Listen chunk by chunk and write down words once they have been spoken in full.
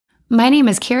My name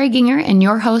is Carrie Ginger and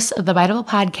your host of the Biteable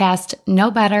podcast, Know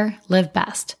Better, Live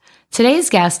Best. Today's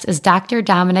guest is Dr.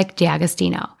 Dominic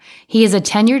D'Agostino. He is a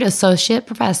tenured associate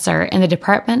professor in the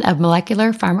Department of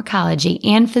Molecular Pharmacology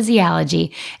and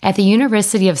Physiology at the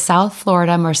University of South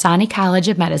Florida Morsani College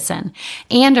of Medicine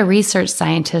and a research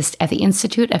scientist at the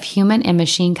Institute of Human and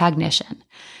Machine Cognition.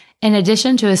 In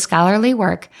addition to his scholarly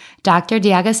work, Dr.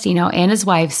 D'Agostino and his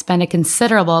wife spend a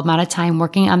considerable amount of time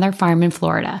working on their farm in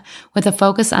Florida with a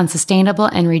focus on sustainable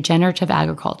and regenerative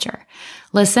agriculture.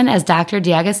 Listen as Dr.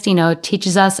 D'Agostino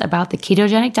teaches us about the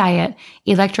ketogenic diet,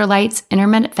 electrolytes,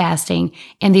 intermittent fasting,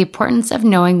 and the importance of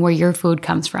knowing where your food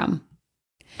comes from.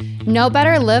 Know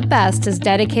Better, Live Best is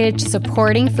dedicated to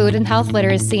supporting food and health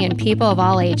literacy in people of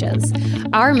all ages.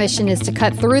 Our mission is to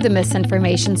cut through the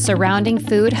misinformation surrounding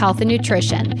food, health, and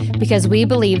nutrition because we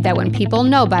believe that when people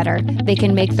know better, they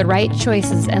can make the right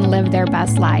choices and live their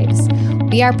best lives.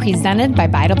 We are presented by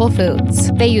Biteable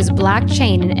Foods. They use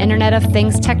blockchain and Internet of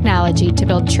Things technology to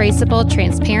build traceable,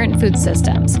 transparent food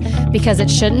systems because it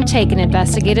shouldn't take an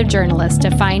investigative journalist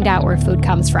to find out where food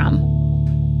comes from.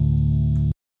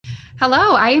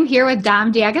 Hello, I am here with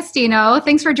Dom D'Agostino.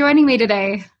 Thanks for joining me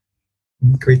today.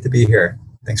 Great to be here.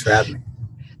 Thanks for having me.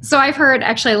 So I've heard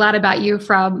actually a lot about you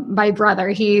from my brother.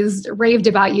 He's raved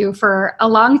about you for a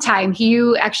long time.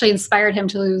 You actually inspired him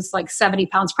to lose like 70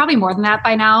 pounds, probably more than that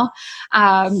by now.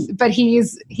 But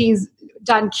he's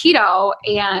done keto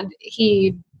and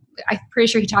I'm pretty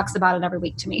sure he talks about it every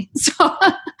week to me.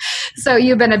 So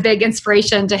you've been a big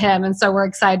inspiration to him. And so we're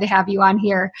excited to have you on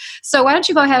here. So why don't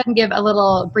you go ahead and give a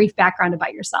little brief background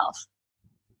about yourself?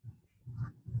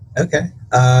 Okay.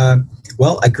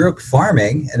 Well, I grew up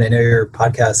farming, and I know your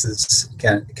podcast is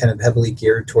kind of heavily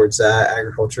geared towards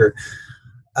agriculture.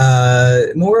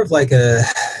 More of like a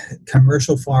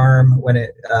commercial farm when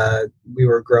we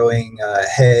were growing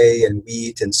hay and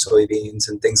wheat and soybeans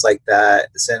and things like that.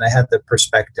 And I had the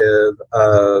perspective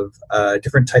of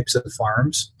different types of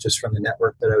farms just from the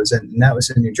network that I was in, and that was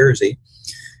in New Jersey.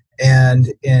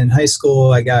 And in high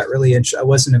school, I got really I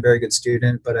wasn't a very good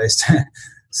student, but I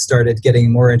started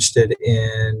getting more interested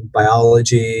in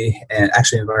biology and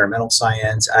actually environmental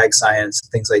science, ag science,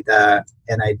 things like that.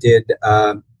 And I did.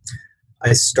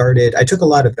 I took a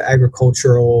lot of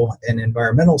agricultural and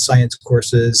environmental science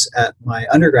courses at my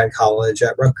undergrad college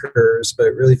at Rutgers,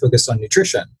 but really focused on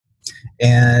nutrition.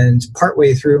 And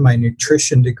partway through my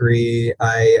nutrition degree,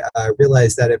 I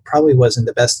realized that it probably wasn't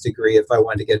the best degree if I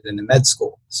wanted to get into med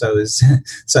school. So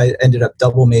I ended up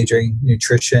double majoring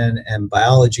nutrition and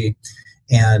biology,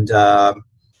 and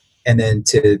then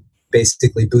to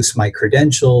basically boost my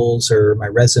credentials or my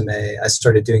resume, I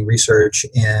started doing research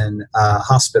in a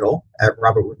hospital at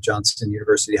Robert Wood Johnson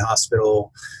University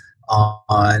Hospital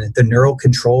on the neural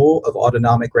control of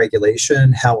autonomic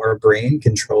regulation, how our brain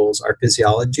controls our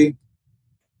physiology.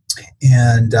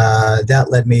 And that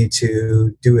led me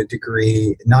to do a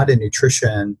degree, not in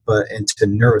nutrition, but into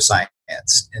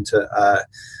neuroscience, into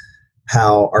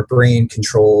how our brain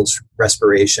controls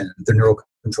respiration. The neural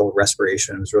control of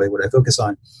respiration was really what I focus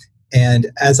on.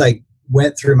 And as I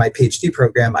went through my PhD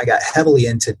program, I got heavily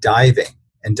into diving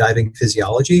and diving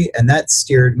physiology, and that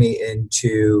steered me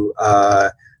into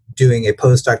doing a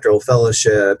postdoctoral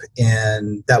fellowship,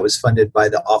 and that was funded by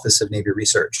the Office of Navy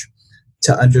Research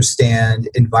to understand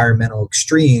environmental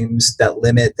extremes that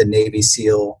limit the Navy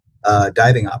SEAL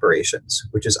diving operations,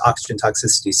 which is oxygen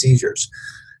toxicity seizures.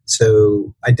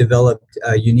 So I developed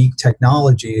unique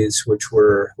technologies, which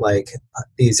were like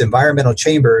these environmental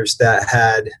chambers that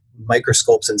had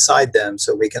microscopes inside them,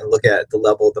 so we can look at the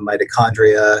level of the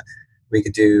mitochondria. We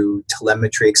could do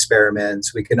telemetry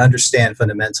experiments. We can understand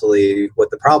fundamentally what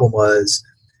the problem was.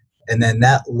 And then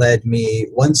that led me,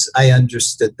 once I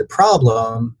understood the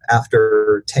problem,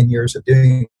 after 10 years of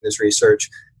doing this research,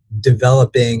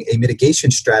 developing a mitigation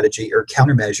strategy or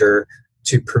countermeasure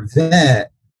to prevent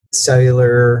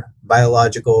cellular,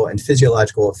 biological, and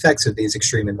physiological effects of these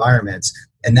extreme environments.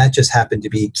 And that just happened to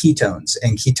be ketones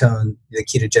and the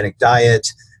ketogenic diet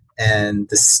and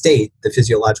the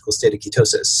physiological state of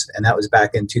ketosis. And that was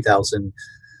back in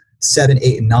 2007,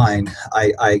 8, and 9.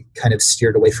 I kind of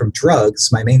steered away from drugs.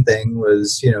 My main thing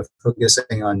was,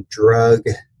 focusing on drug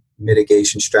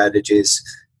mitigation strategies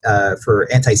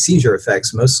for anti-seizure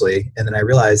effects mostly. And then I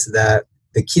realized that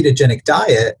the ketogenic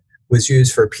diet was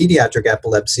used for pediatric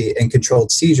epilepsy and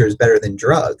controlled seizures better than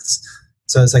drugs.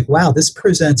 So I was like, wow, this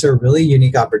presents a really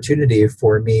unique opportunity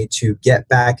for me to get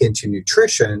back into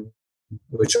nutrition,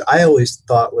 which I always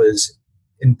thought was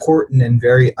important and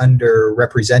very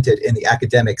underrepresented in the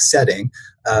academic setting,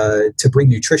 to bring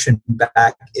nutrition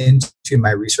back into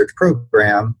my research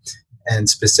program, and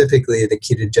specifically the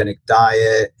ketogenic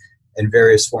diet and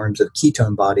various forms of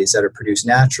ketone bodies that are produced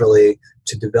naturally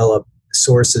to develop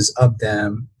sources of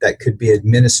them that could be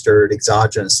administered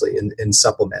exogenously in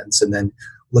supplements, and then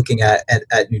looking at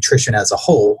nutrition as a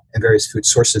whole and various food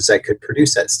sources that could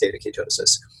produce that state of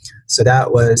ketosis. So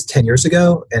that was 10 years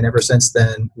ago, and ever since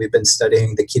then, we've been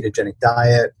studying the ketogenic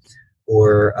diet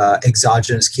or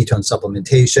exogenous ketone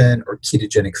supplementation or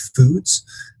ketogenic foods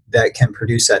that can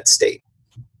produce that state.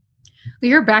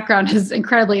 Your background is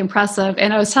incredibly impressive.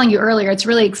 And I was telling you earlier, it's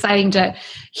really exciting to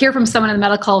hear from someone in the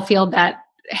medical field that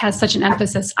has such an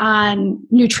emphasis on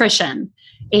nutrition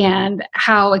and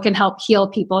how it can help heal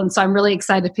people. And so I'm really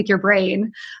excited to pick your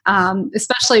brain,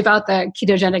 especially about the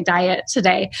ketogenic diet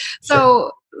today.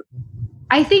 So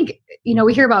I think,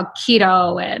 we hear about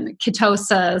keto and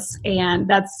ketosis, and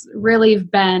that's really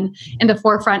been in the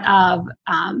forefront of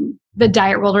the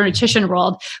diet world or nutrition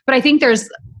world. But I think there's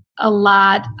a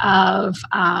lot of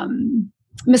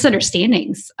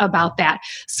misunderstandings about that.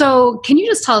 So can you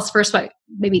just tell us first what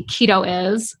maybe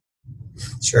keto is?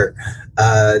 Sure.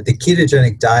 The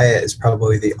ketogenic diet is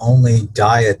probably the only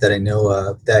diet that I know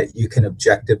of that you can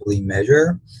objectively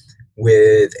measure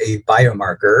with a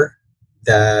biomarker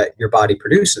that your body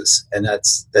produces, and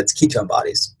that's ketone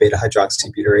bodies.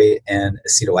 Beta-hydroxybutyrate and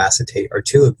acetoacetate are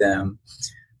two of them,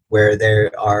 where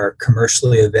there are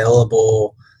commercially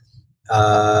available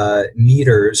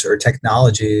meters or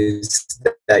technologies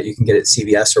that you can get at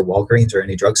CVS or Walgreens or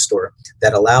any drugstore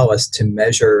that allow us to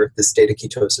measure the state of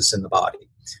ketosis in the body.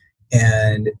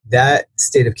 And that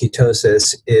state of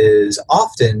ketosis is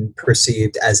often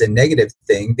perceived as a negative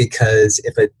thing, because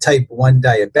if a type 1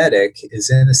 diabetic is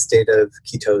in a state of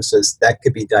ketosis, that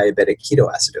could be diabetic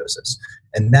ketoacidosis.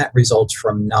 And that results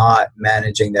from not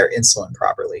managing their insulin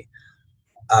properly.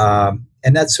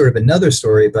 And that's sort of another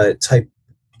story, but type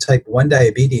 1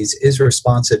 diabetes is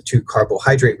responsive to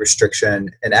carbohydrate restriction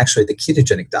and actually the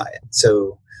ketogenic diet.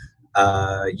 So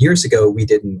years ago,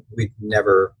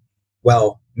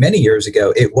 many years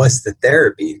ago, it was the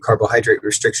therapy. Carbohydrate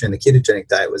restriction in the ketogenic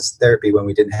diet was therapy when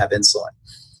we didn't have insulin.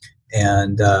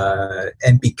 And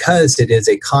because it is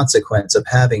a consequence of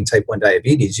having type 1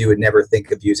 diabetes, you would never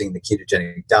think of using the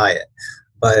ketogenic diet.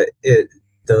 But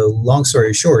the long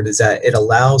story short is that it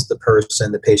allows the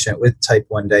patient with type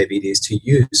 1 diabetes to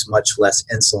use much less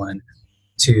insulin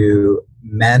to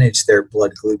manage their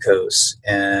blood glucose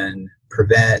and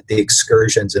prevent the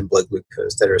excursions in blood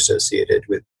glucose that are associated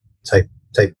with type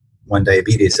 1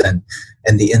 diabetes and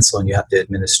the insulin you have to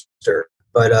administer.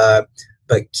 But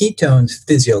ketones,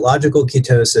 physiological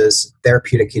ketosis,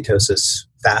 therapeutic ketosis,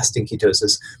 fasting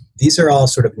ketosis, these are all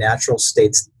sort of natural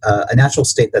states, a natural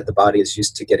state that the body is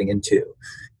used to getting into.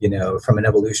 From an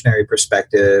evolutionary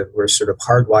perspective, we're sort of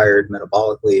hardwired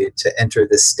metabolically to enter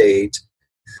this state,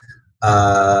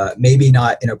 maybe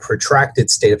not in a protracted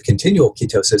state of continual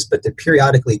ketosis, but to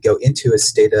periodically go into a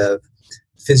state of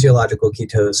physiological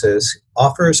ketosis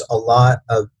offers a lot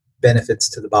of benefits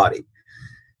to the body.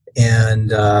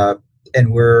 And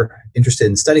we're interested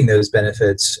in studying those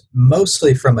benefits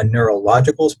mostly from a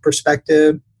neurological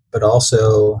perspective, but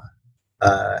also,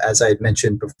 as I had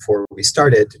mentioned before we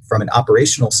started, from an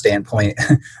operational standpoint,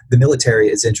 the military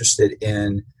is interested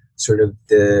in sort of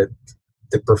the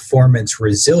performance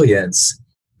resilience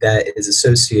that is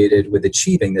associated with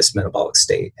achieving this metabolic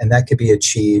state. And that could be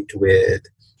achieved with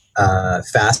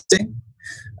fasting,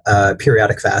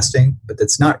 periodic fasting, but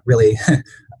that's not really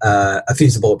a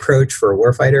feasible approach for a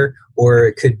warfighter. Or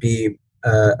it could be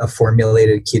a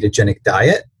formulated ketogenic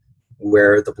diet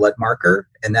where the blood marker,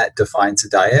 and that defines the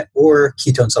diet, or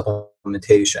ketone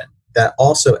supplementation that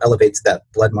also elevates that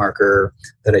blood marker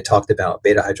that I talked about,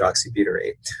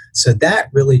 beta-hydroxybutyrate. So that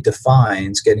really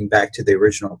defines, getting back to the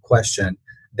original question,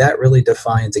 that really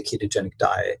defines a ketogenic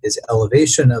diet, is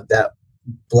elevation of that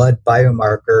blood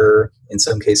biomarker, in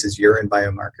some cases urine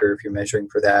biomarker if you're measuring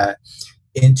for that,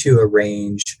 into a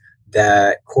range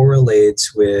that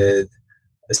correlates with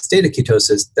a state of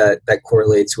ketosis that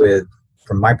correlates with,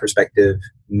 from my perspective,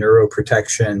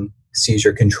 neuroprotection,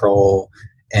 seizure control,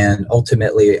 and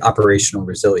ultimately operational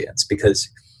resilience. Because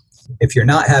if you're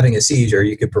not having a seizure,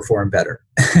 you could perform better.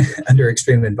 Under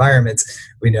extreme environments,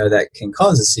 we know that can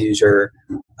cause a seizure.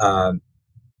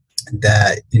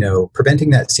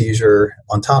 Preventing that seizure,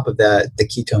 on top of that, the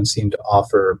ketones seem to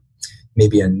offer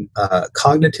maybe a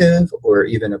cognitive or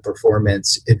even a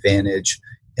performance advantage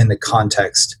in the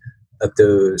context of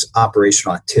those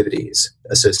operational activities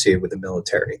associated with the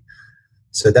military.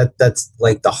 So that's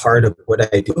like the heart of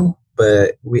what I do,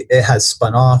 but it has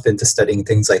spun off into studying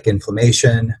things like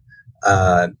inflammation,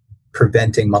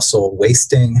 preventing muscle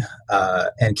wasting,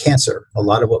 and cancer. A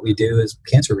lot of what we do is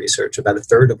cancer research. About a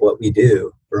third of what we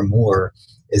do or more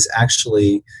is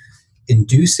actually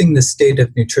inducing the state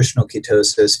of nutritional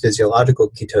ketosis,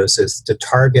 physiological ketosis, to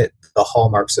target the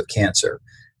hallmarks of cancer.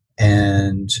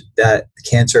 And that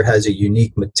cancer has a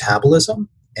unique metabolism,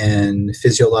 and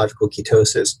physiological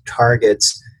ketosis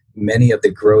targets many of the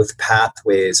growth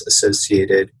pathways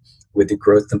associated with the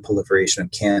growth and proliferation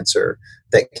of cancer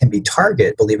that can be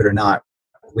targeted, believe it or not,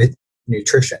 with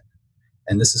nutrition.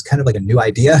 And this is kind of like a new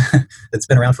idea that's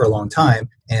been around for a long time.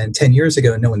 And 10 years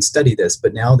ago, no one studied this,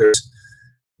 but now there's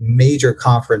major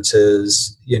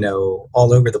conferences,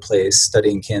 all over the place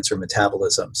studying cancer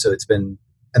metabolism. So it's been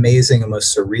amazing,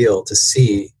 almost surreal to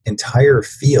see entire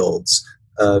fields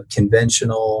of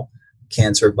conventional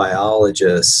cancer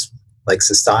biologists, like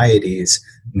societies,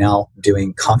 now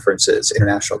doing conferences,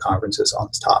 international conferences on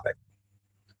this topic.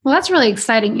 Well, that's really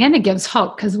exciting, and it gives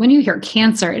hope, because when you hear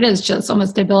cancer, it is just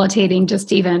almost debilitating just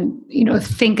to even,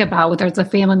 think about, whether it's a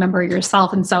family member or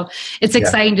yourself. And so it's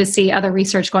exciting to see other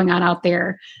research going on out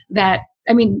there that,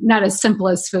 not as simple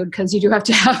as food, because you do have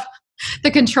to have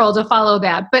the control to follow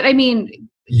that. But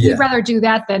you'd rather do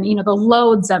that than, the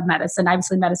loads of medicine.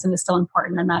 Obviously, medicine is still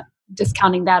important. I'm not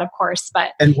discounting that, of course,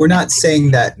 and we're not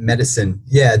saying that medicine,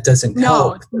 it doesn't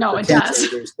help. No, it does.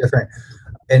 There's different,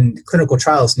 and clinical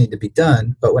trials need to be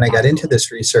done. But when I got into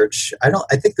this research, I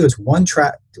think there was one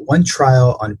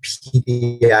trial on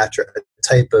pediatric, a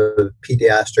type of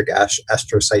pediatric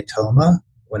astrocytoma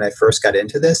when I first got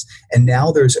into this, and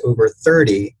now there's over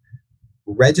 30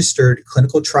 registered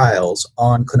clinical trials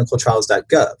on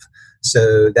clinicaltrials.gov.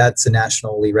 So that's a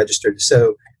nationally registered.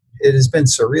 So it has been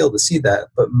surreal to see that.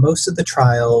 But most of the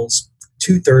trials,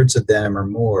 2/3 of them or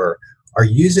more, are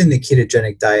using the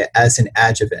ketogenic diet as an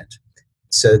adjuvant.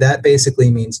 So that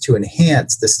basically means to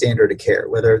enhance the standard of care,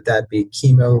 whether that be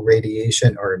chemo,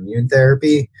 radiation, or immune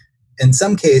therapy. In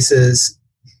some cases,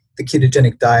 the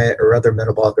ketogenic diet or other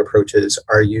metabolic approaches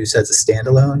are used as a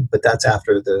standalone, but that's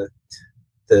after the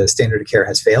standard of care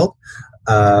has failed.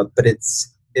 But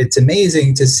it's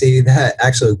amazing to see that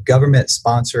actually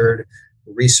government-sponsored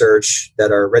research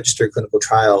that are registered clinical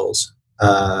trials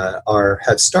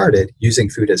have started using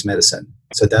food as medicine.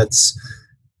 So that's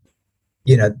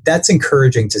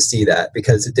encouraging to see that,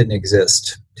 because it didn't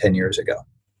exist 10 years ago.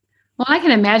 Well, I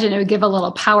can imagine it would give a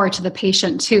little power to the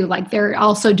patient too. Like they're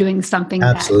also doing something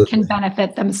Absolutely. that can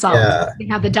benefit themselves. Yeah. They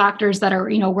have the doctors that are,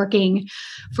 working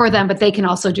for them, but they can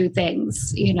also do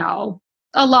things,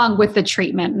 along with the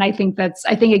treatment. And I think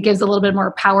it gives a little bit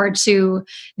more power to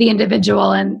the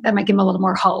individual, and that might give them a little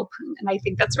more hope. And I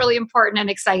think that's really important and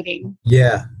exciting.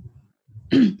 Yeah.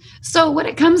 So when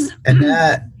it comes, and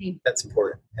that's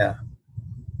important. Yeah.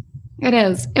 It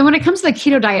is. And when it comes to the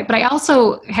keto diet, but I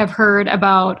also have heard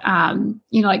about,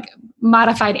 like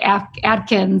modified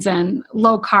Atkins and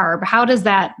low carb. How does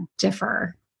that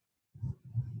differ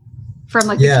from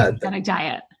the ketogenic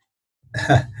diet?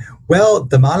 Well,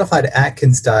 the modified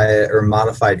Atkins diet or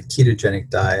modified ketogenic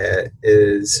diet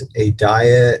is a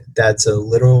diet that's a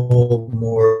little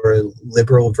more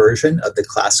liberal version of the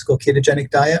classical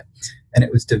ketogenic diet. And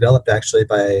it was developed actually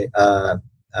by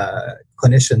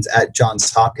clinicians at Johns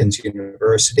Hopkins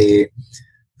University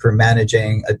for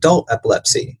managing adult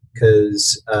epilepsy,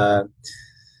 because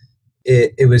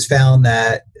it was found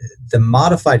that the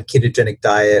modified ketogenic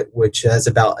diet, which has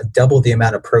about double the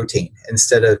amount of protein,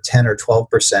 instead of 10 or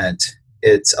 12%,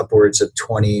 it's upwards of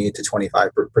 20 to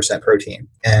 25% protein.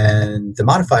 And the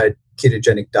modified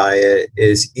ketogenic diet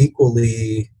is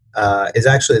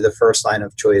actually the first line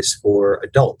of choice for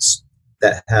adults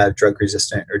that have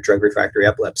drug-resistant or drug-refractory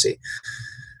epilepsy.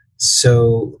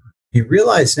 So you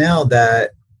realize now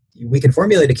that we can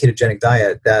formulate a ketogenic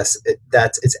diet that's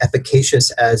it's efficacious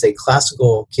as a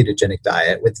classical ketogenic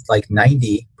diet with like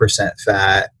 90%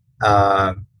 fat,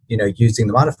 using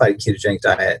the modified ketogenic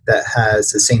diet that has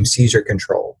the same seizure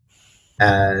control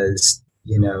as,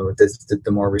 the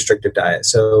more restrictive diet.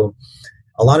 So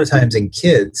a lot of times in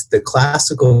kids, the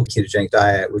classical ketogenic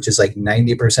diet, which is like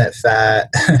 90% fat,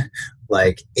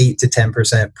 like 8 to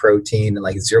 10% protein, and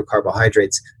like 0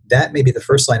 carbohydrates, that may be the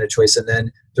first line of choice. And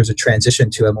then there's a transition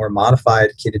to a more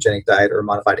modified ketogenic diet or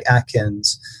modified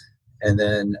Atkins. And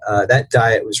then that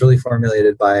diet was really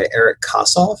formulated by Eric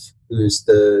Kossoff, who's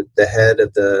the head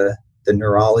of the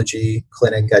neurology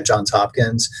clinic at Johns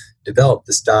Hopkins, developed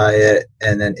this diet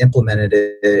and then implemented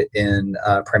it in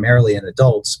primarily in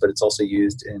adults, but it's also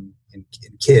used in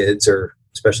kids, or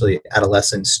especially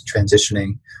adolescents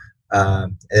transitioning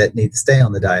that need to stay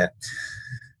on the diet.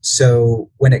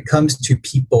 So when it comes to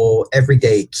people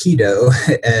everyday keto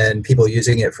and people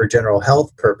using it for general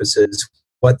health purposes,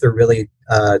 what they're really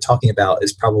talking about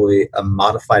is probably a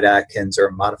modified Atkins or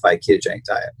a modified ketogenic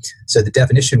diet. So the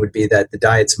definition would be that the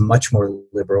diet's much more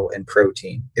liberal in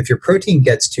protein. If your protein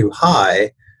gets too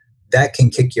high, that can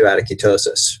kick you out of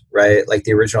ketosis, right? Like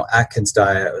the original Atkins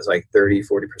diet was like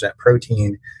 30-40%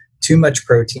 protein. Too much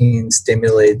protein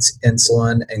stimulates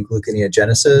insulin and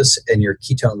gluconeogenesis, and your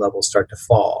ketone levels start to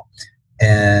fall.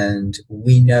 And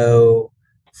we know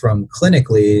from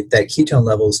clinically that ketone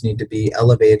levels need to be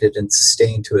elevated and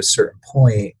sustained to a certain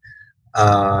point,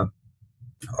 or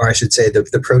I should say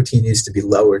the protein needs to be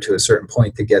lower to a certain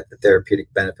point to get the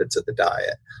therapeutic benefits of the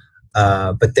diet.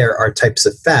 But there are types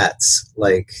of fats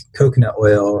like coconut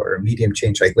oil or medium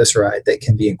chain triglyceride that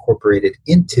can be incorporated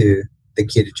into the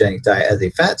ketogenic diet as a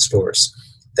fat source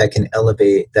that can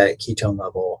elevate that ketone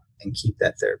level and keep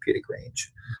that therapeutic range.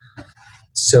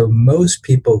 So most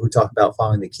people who talk about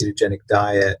following the ketogenic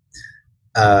diet,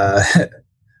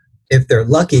 if they're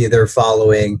lucky, they're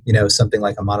following, something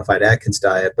like a modified Atkins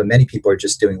diet, but many people are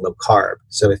just doing low carb.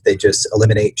 So if they just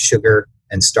eliminate sugar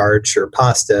and starch or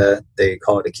pasta, they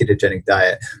call it a ketogenic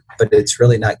diet, but it's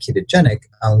really not ketogenic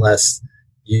unless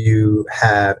you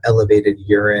have elevated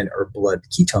urine or blood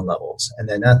ketone levels. And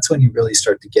then that's when you really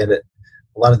start to get a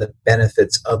lot of the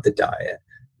benefits of the diet.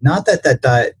 Not that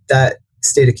that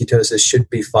state of ketosis should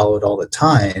be followed all the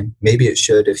time. Maybe it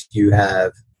should if you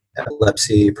have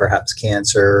epilepsy, perhaps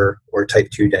cancer, or type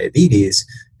 2 diabetes.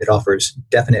 It offers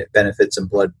definite benefits in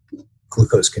blood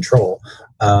glucose control.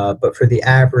 But for the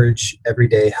average,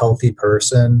 everyday healthy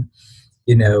person,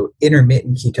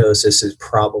 intermittent ketosis is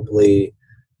probably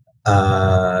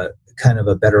kind of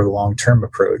a better long-term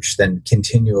approach than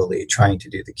continually trying to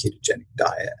do the ketogenic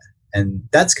diet. And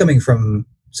that's coming from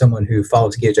someone who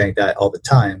follows ketogenic diet all the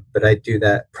time, but I do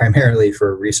that primarily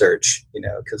for research,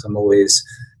 because I'm always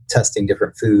testing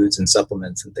different foods and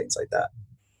supplements and things like that.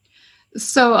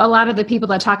 So a lot of the people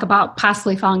that talk about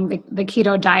possibly following the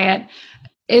keto diet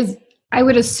is, I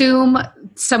would assume,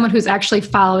 someone who's actually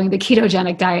following the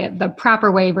ketogenic diet the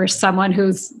proper way versus someone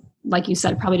who's, like you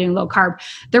said, probably doing low carb.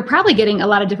 They're probably getting a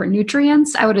lot of different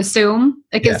nutrients, I would assume.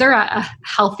 Is there a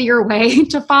healthier way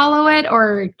to follow it,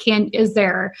 or is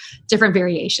there different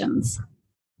variations?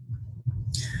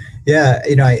 Yeah,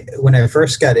 when I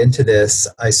first got into this,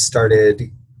 I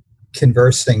started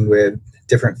conversing with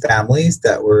different families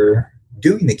that were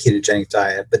doing the ketogenic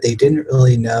diet, but they didn't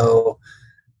really know,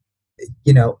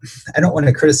 I don't want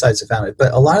to criticize the family,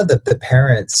 but a lot of the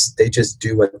parents, they just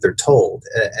do what they're told.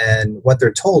 And what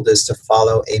they're told is to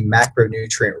follow a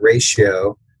macronutrient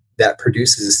ratio that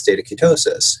produces a state of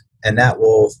ketosis. And that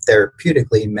will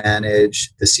therapeutically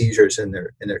manage the seizures in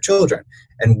their children.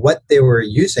 And what they were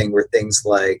using were things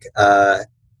like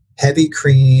heavy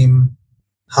cream,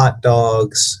 hot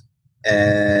dogs,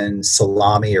 and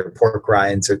salami or pork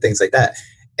rinds or things like that.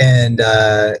 And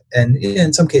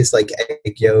in some cases, like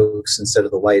egg yolks instead of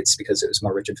the whites because it was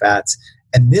more rich in fats.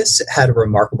 And this had a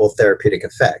remarkable therapeutic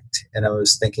effect. And I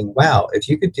was thinking, wow,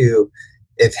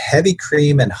 if heavy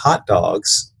cream and hot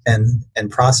dogs and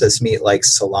processed meat like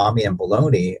salami and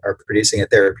bologna are producing a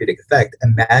therapeutic effect,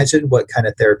 imagine what kind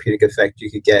of therapeutic effect you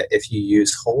could get if you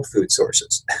use whole food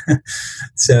sources.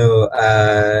 So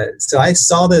I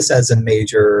saw this as a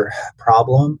major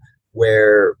problem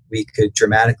where we could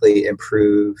dramatically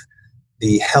improve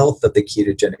the health of the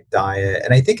ketogenic diet.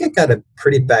 And I think it got a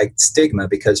pretty bad stigma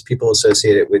because people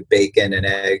associate it with bacon and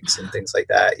eggs and things like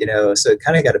that, so it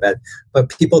kind of got a bad, but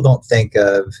people don't think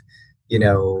of,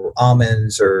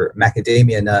 almonds or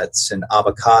macadamia nuts and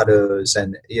avocados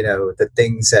and, the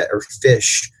things that are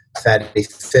fatty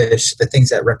fish, the things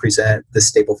that represent the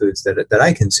staple foods that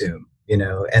I consume,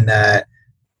 and that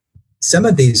some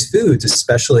of these foods,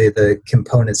 especially the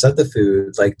components of the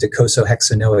food, like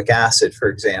docosahexaenoic acid, for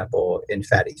example, in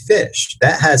fatty fish,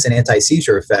 that has an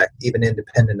anti-seizure effect, even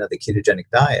independent of the ketogenic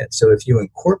diet. So if you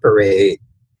incorporate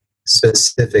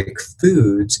specific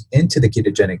foods into the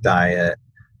ketogenic diet,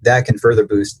 that can further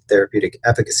boost the therapeutic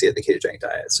efficacy of the ketogenic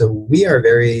diet. So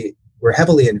we're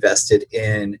heavily invested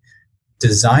in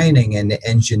designing and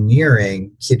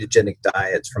engineering ketogenic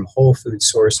diets from whole food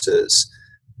sources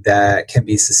that can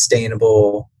be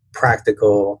sustainable,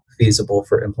 practical, feasible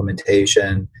for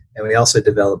implementation. And we also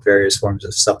develop various forms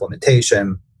of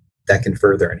supplementation that can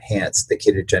further enhance the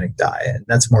ketogenic diet. And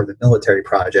that's more of the military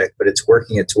project, but it's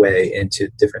working its way into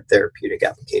different therapeutic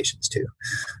applications too.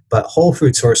 But whole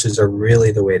food sources are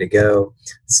really the way to go,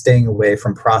 staying away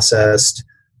from processed,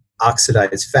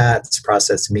 oxidized fats,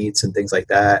 processed meats, and things like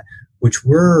that, which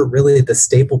were really the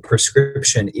staple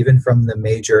prescription, even from the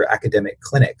major academic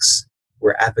clinics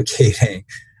were advocating.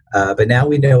 But now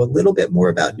we know a little bit more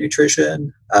about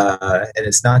nutrition, and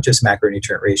it's not just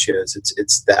macronutrient ratios,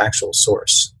 it's the actual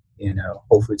source.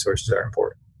 whole food sources are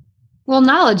important. Well,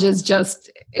 knowledge is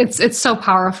just, it's so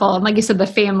powerful. And like you said, the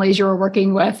families you were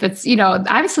working with, it's,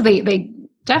 obviously they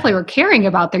definitely were caring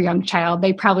about their young child.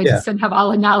 They probably just didn't have all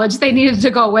the knowledge they needed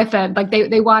to go with it. Like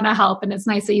they want to help. And it's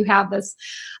nice that you have this,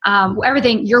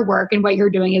 everything, your work and what you're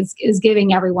doing is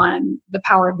giving everyone the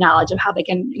power of knowledge of how they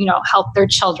can, help their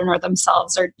children or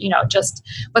themselves, or, just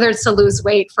whether it's to lose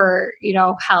weight for,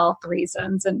 health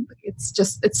reasons. And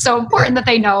it's so important that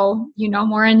they know,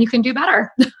 more and you can do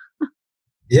better.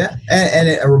 Yeah.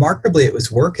 And remarkably, it was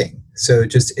working. So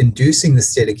just inducing the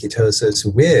state of ketosis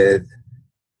with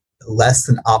less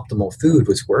than optimal food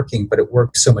was working, but it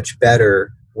worked so much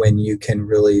better when you can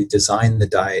really design the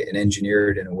diet and engineer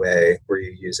it in a way where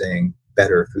you're using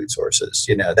better food sources.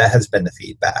 That has been the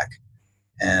feedback.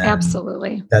 And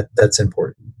absolutely. That's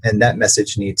important. And that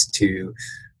message needs to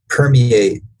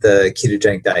permeate the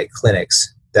ketogenic diet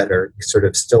clinics that are sort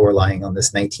of still relying on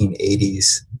this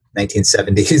 1980s,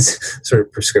 1970s sort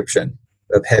of prescription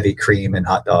of heavy cream and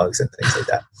hot dogs and things like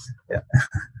that. Yeah.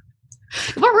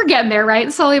 But we're getting there,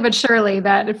 right? Slowly but surely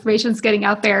that information's getting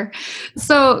out there.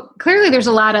 So clearly there's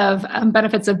a lot of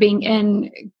benefits of being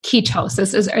in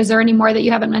ketosis. Is there any more that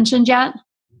you haven't mentioned yet?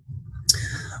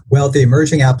 Well, the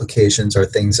emerging applications are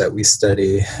things that we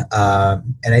study.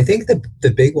 And I think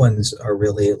the big ones are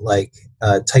really like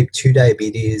type 2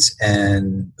 diabetes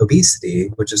and obesity,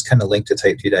 which is kind of linked to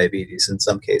type 2 diabetes in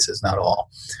some cases, not all.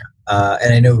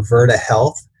 And I know Virta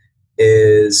Health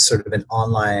is sort of an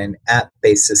online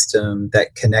app-based system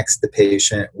that connects the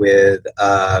patient with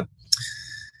a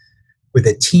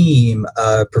team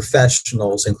of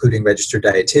professionals, including registered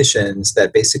dietitians,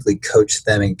 that basically coach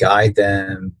them and guide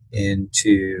them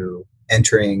into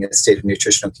entering a state of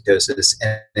nutritional ketosis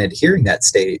and adhering that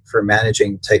state for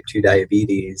managing type 2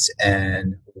 diabetes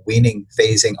and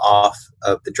phasing off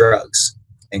of the drugs,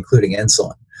 including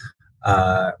insulin.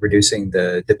 Reducing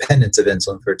the dependence of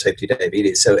insulin for type 2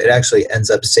 diabetes. So it actually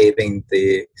ends up saving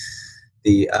the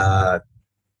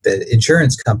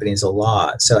insurance companies a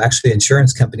lot. So actually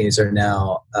insurance companies are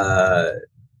now,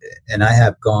 and I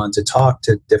have gone to talk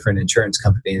to different insurance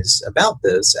companies about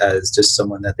this as just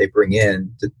someone that they bring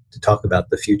in to talk about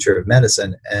the future of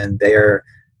medicine. And they are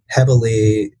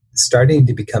heavily starting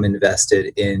to become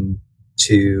invested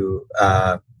into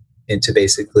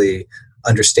basically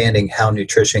understanding how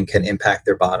nutrition can impact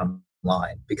their bottom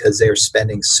line, because they are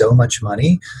spending so much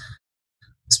money,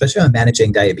 especially on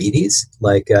managing diabetes.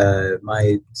 Like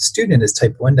my student is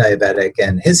type 1 diabetic,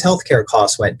 and his healthcare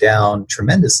costs went down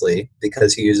tremendously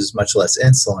because he uses much less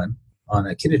insulin on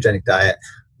a ketogenic diet.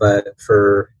 But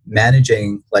for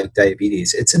managing like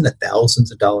diabetes, it's in the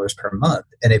thousands of dollars per month.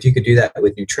 And if you could do that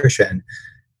with nutrition,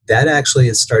 that actually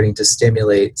is starting to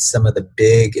stimulate some of the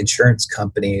big insurance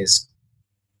companies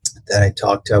that I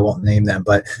talked to. I won't name them,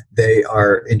 but they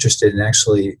are interested in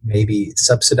actually maybe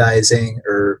subsidizing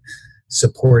or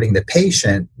supporting the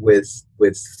patient with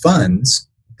funds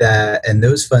and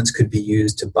those funds could be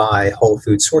used to buy whole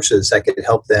food sources that could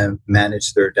help them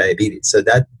manage their diabetes. So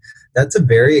that's a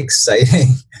very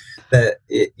exciting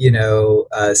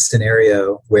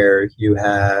scenario where you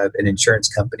have an insurance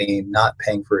company not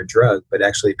paying for a drug, but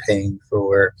actually paying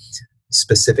for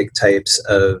specific types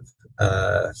of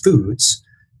foods,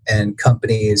 and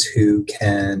companies who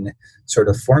can sort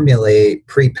of formulate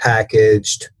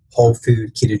prepackaged whole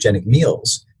food ketogenic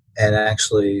meals and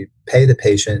actually pay the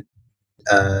patient,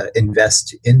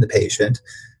 invest in the patient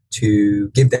to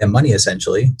give them money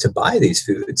essentially to buy these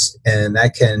foods. And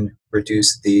that can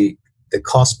reduce the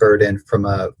cost burden from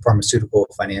a pharmaceutical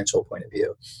financial point of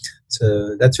view.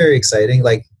 So that's very exciting.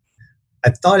 Like, I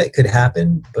thought it could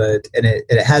happen, but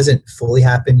it hasn't fully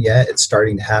happened yet. It's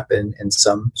starting to happen in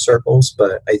some circles,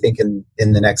 but I think in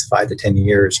the next 5 to 10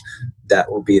 years,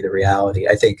 that will be the reality.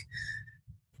 I think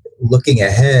looking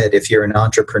ahead, if you're an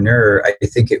entrepreneur, I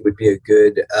think it would be a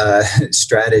good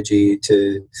strategy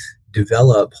to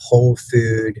develop whole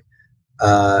food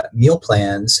meal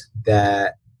plans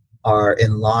that are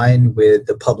in line with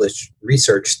the published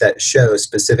research that shows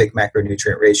specific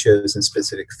macronutrient ratios in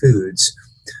specific foods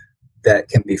that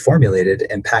can be formulated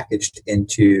and packaged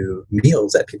into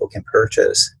meals that people can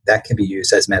purchase that can be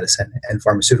used as medicine. And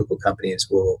pharmaceutical companies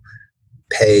will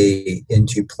pay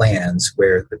into plans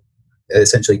where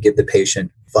essentially give the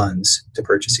patient funds to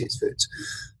purchase these foods.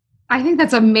 I think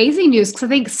that's amazing news, because I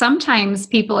think sometimes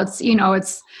people,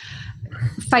 it's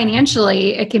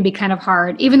financially, it can be kind of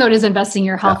hard, even though it is investing in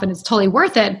your health and it's totally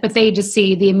worth it, but they just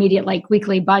see the immediate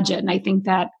weekly budget. And I think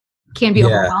that can be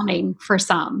overwhelming for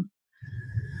some.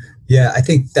 Yeah, I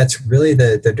think that's really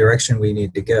the direction we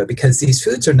need to go, because these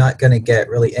foods are not going to get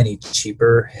really any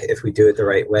cheaper if we do it the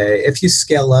right way. If you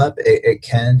scale up, it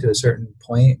can to a certain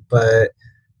point, but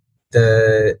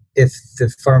if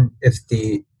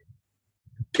the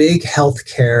big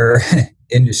healthcare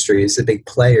industries, the big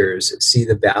players, see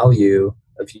the value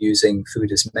of using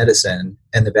food as medicine,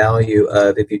 and the value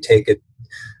of, if you take a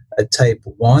type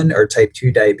 1 or type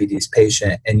 2 diabetes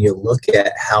patient and you look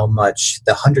at how much,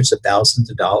 the hundreds of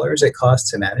thousands of dollars it costs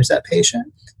to manage that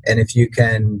patient, and if you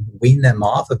can wean them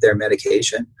off of their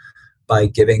medication by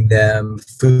giving them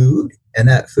food, and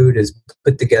that food is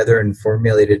put together and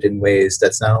formulated in ways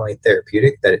that's not only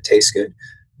therapeutic, that it tastes good,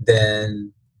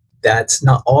 then that's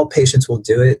not all patients will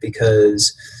do it,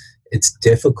 because it's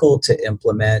difficult to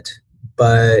implement.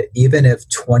 But even if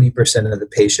 20% of the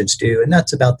patients do, and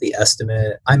that's about the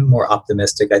estimate, I'm more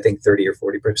optimistic, I think 30 or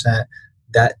 40%,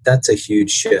 that's a huge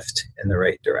shift in the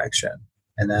right direction.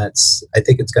 And I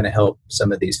think it's going to help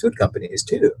some of these food companies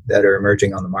too that are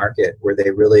emerging on the market, where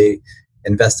they really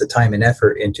invest the time and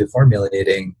effort into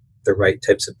formulating the right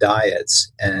types of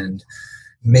diets. And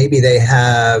maybe they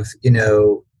have,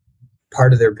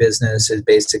 part of their business is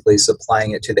basically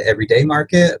supplying it to the everyday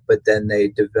market, but then they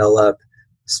develop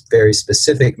very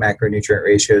specific macronutrient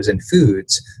ratios in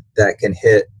foods that can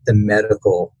hit the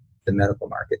medical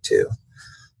market too.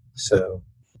 So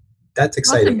that's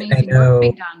exciting. That's amazing work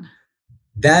being done.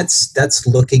 That's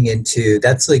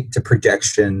like the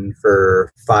projection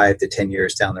for 5 to 10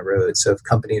 years down the road. So if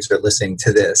companies are listening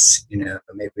to this,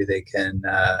 maybe they can,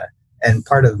 and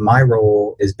part of my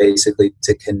role is basically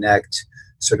to connect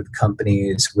sort of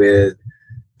companies with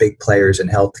big players in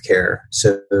healthcare,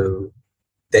 so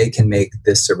they can make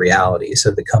this a reality. So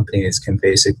the companies can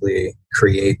basically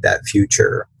create that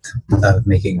future of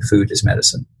making food as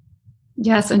medicine.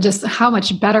 Yes, and just how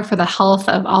much better for the health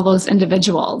of all those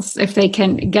individuals if they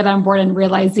can get on board and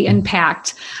realize the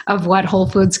impact of what Whole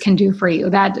Foods can do for you.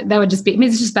 That would just be,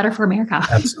 it's just better for America.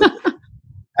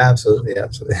 Absolutely.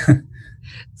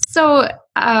 So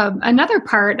another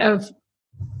part of,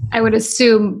 I would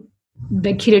assume,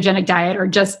 the ketogenic diet, or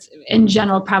just in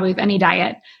general, probably any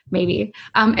diet, maybe,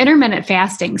 intermittent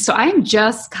fasting. So I'm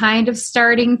just kind of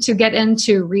starting to get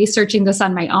into researching this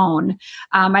on my own.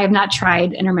 I have not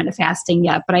tried intermittent fasting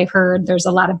yet, but I've heard there's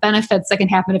a lot of benefits that can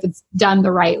happen if it's done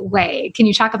the right way. Can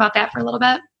you talk about that for a little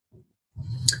bit?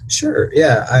 Sure.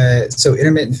 Yeah. So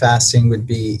intermittent fasting would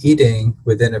be eating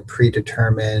within a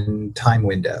predetermined time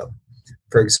window.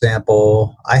 For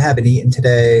example, I haven't eaten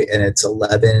today and it's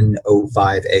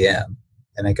 11:05 a.m.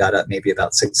 and I got up maybe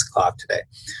about 6 o'clock today.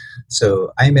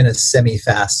 So I'm in a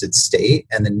semi-fasted state,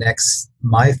 and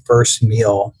my first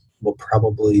meal will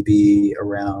probably be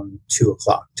around 2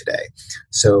 o'clock today.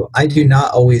 So I do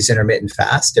not always intermittent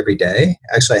fast every day.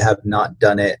 Actually, I have not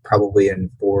done it probably in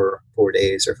 4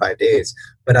 days or 5 days,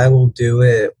 but I will do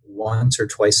it once or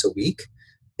twice a week.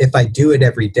 If I do it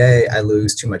every day, I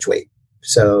lose too much weight.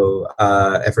 So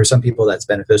and for some people that's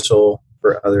beneficial.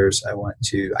 For others,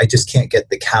 I just can't get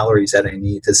the calories that I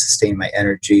need to sustain my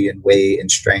energy and weight and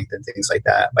strength and things like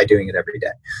that by doing it every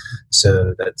day.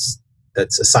 So that's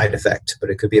a side effect,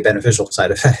 but it could be a beneficial side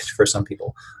effect for some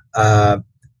people.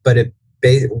 But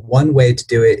one way to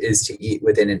do it is to eat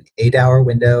within an 8-hour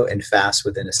window and fast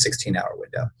within a 16-hour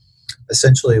window.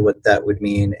 Essentially what that would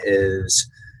mean is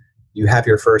you have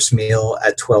your first meal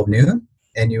at 12 noon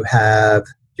and you have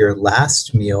your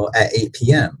last meal at 8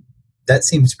 p.m. That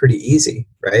seems pretty easy,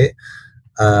 right?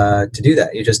 To do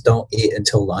that, you just don't eat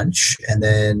until lunch, and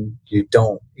then you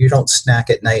don't snack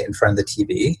at night in front of the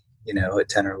TV, at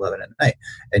 10 or 11 at night,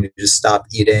 and you just stop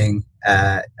eating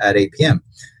at 8 p.m.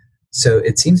 So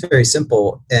it seems very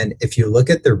simple, and if you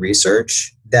look at the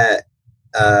research, that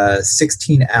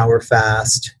 16-hour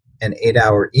fast and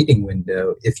 8-hour eating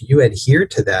window, if you adhere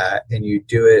to that and you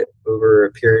do it over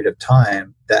a period of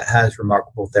time, that has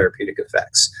remarkable therapeutic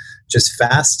effects. Just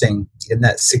fasting in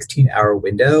that 16-hour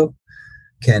window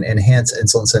can enhance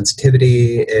insulin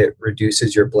sensitivity. It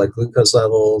reduces your blood glucose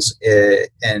levels,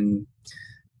 and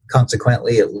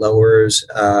consequently, it lowers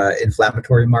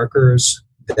inflammatory markers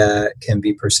that can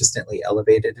be persistently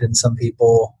elevated in some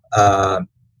people.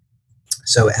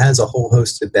 So it has a whole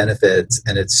host of benefits,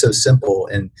 and it's so simple.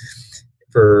 And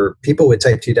for people with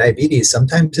type 2 diabetes,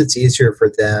 sometimes it's easier for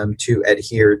them to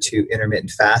adhere to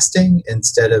intermittent fasting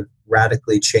instead of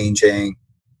radically changing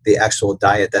the actual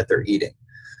diet that they're eating.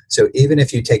 So even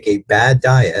if you take a bad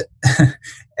diet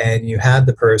and you have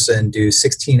the person do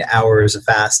 16 hours of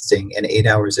fasting and 8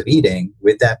 hours of eating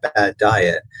with that bad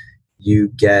diet, you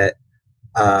get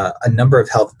a number of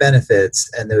health benefits.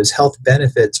 And those health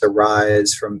benefits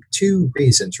arise from two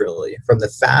reasons, really. From the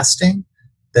fasting,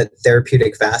 that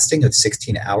therapeutic fasting of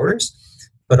 16 hours,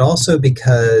 but also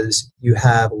because you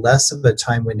have less of a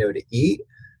time window to eat.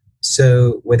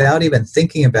 So without even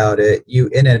thinking about it, you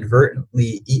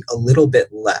inadvertently eat a little bit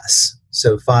less.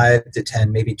 So 5 to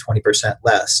 10, maybe 20%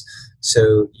 less.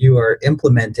 So you are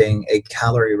implementing a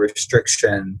calorie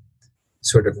restriction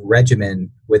sort of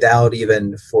regimen without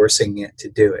even forcing it to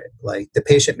do it. Like the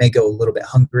patient may go a little bit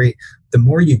hungry. The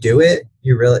more you do it,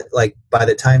 you really, like by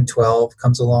the time 12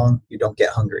 comes along, you don't get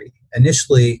hungry.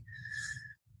 Initially,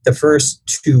 the first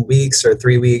 2 weeks or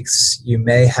 3 weeks, you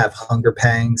may have hunger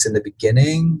pangs in the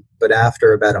beginning, but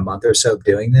after about a month or so of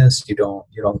doing this, you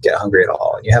don't get hungry at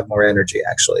all, and you have more energy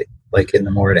actually, like in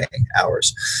the morning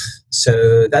hours.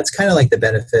 So that's kind of like the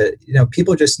benefit.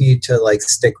 People just need to like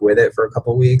stick with it for a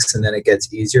couple of weeks, and then it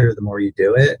gets easier the more you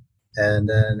do it. And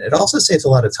then it also saves a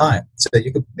lot of time. So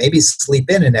you could maybe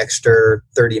sleep in an extra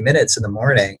 30 minutes in the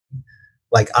morning.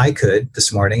 Like I could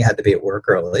this morning, I had to be at work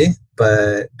early,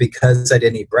 but because I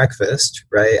didn't eat breakfast,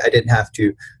 right, I didn't have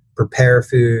to prepare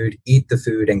food, eat the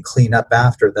food, and clean up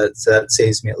after that. So that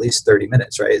saves me at least 30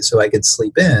 minutes, right? So I could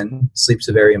sleep in. Sleep's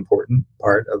a very important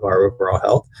part of our overall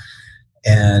health.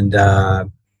 And the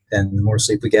more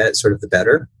sleep we get, sort of the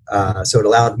better. So it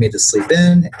allowed me to sleep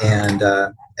in, and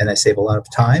I save a lot of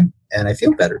time, and I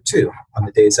feel better too on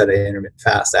the days that I intermittent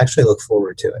fast. I actually look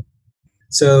forward to it.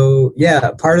 So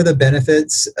yeah, part of the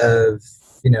benefits of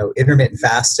intermittent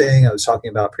fasting I was talking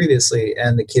about previously,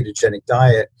 and the ketogenic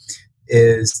diet,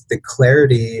 is the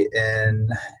clarity in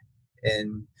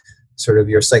sort of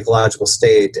your psychological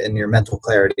state and your mental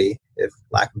clarity, if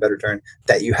lack of a better term,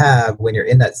 that you have when you're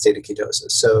in that state of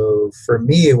ketosis. So for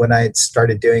me, when I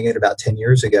started doing it about 10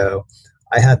 years ago,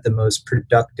 I had the most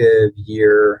productive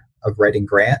year of writing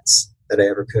grants that I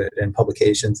ever could, and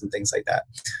publications and things like that.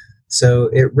 So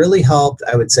it really helped,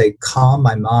 I would say, calm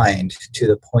my mind to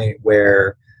the point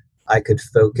where I could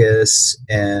focus,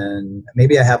 and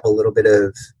maybe I have a little bit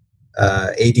of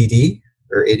ADD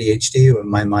or ADHD when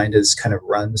my mind kind of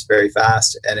runs very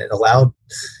fast, and it allowed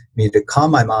me to calm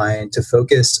my mind to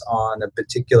focus on a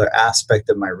particular aspect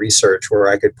of my research where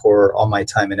I could pour all my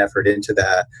time and effort into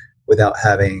that without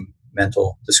having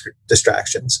mental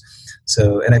distractions.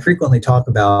 So, and I frequently talk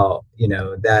about,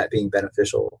 that being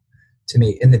beneficial to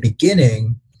me. In the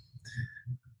beginning,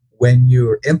 when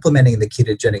you're implementing the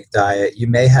ketogenic diet, you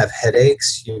may have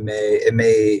headaches, you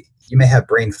may have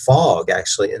brain fog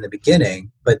actually in the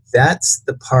beginning, but that's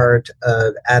the part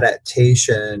of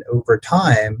adaptation. Over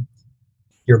time,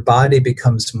 your body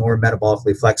becomes more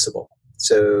metabolically flexible.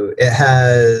 So it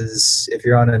has, if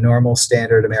you're on a normal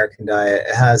standard American diet,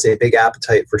 it has a big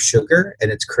appetite for sugar,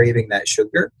 and it's craving that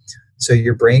sugar. So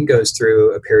your brain goes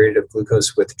through a period of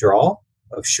glucose withdrawal,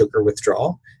 of sugar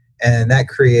withdrawal, and that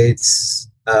creates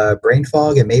brain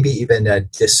fog and maybe even a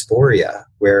dysphoria,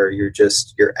 where you're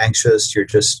anxious,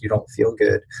 you don't feel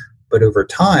good. But over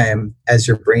time, as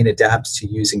your brain adapts to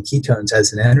using ketones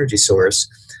as an energy source,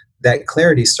 that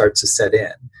clarity starts to set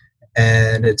in.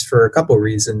 And it's for a couple of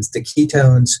reasons. The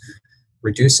ketones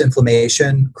reduce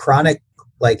inflammation. Chronic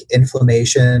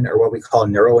inflammation, or what we call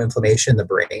neuroinflammation in the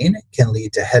brain, can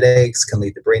lead to headaches, can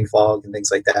lead to brain fog and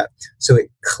things like that. So it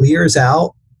clears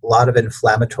out a lot of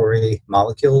inflammatory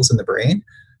molecules in the brain.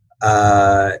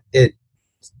 It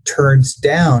turns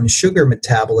down sugar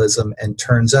metabolism and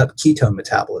turns up ketone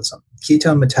metabolism.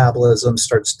 Ketone metabolism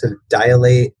starts to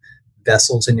dilate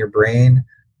vessels in your brain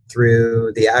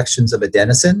through the actions of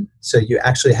adenosine. So you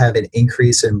actually have an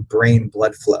increase in brain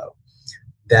blood flow.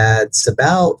 That's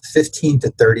about 15 to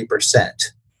 30%.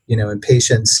 In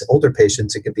patients, older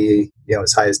patients, it could be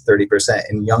as high as 30%.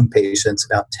 In young patients,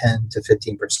 about 10 to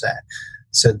 15%.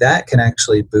 So that can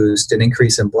actually boost an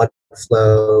increase in blood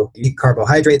flow. You eat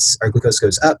carbohydrates, our glucose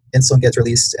goes up, insulin gets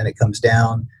released, and it comes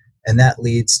down. And that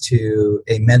leads to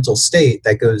a mental state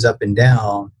that goes up and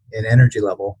down, an energy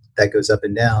level that goes up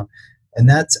and down. And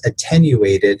that's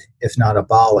attenuated, if not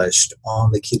abolished,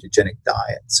 on the ketogenic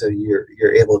diet. So you're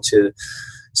able to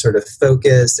sort of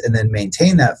focus and then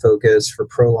maintain that focus for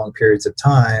prolonged periods of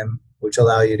time, which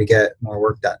allow you to get more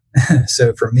work done.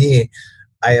 So for me,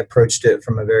 I approached it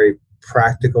from a very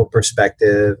practical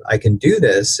perspective. I can do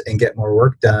this and get more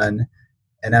work done.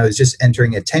 And I was just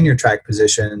entering a tenure track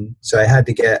position. So I had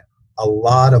to get a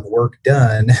lot of work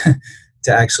done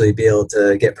to actually be able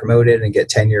to get promoted and get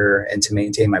tenure and to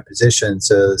maintain my position.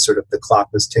 So sort of the clock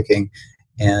was ticking.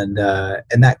 And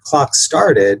that clock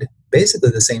started basically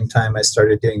the same time I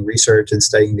started doing research and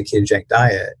studying the ketogenic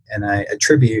diet. And I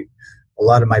attribute a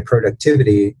lot of my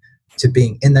productivity to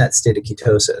being in that state of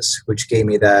ketosis, which gave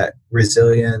me that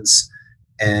resilience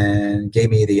and gave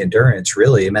me the endurance,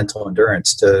 really mental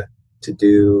endurance, to to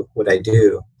do what I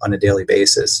do on a daily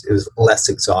basis. It was less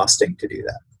exhausting to do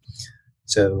that.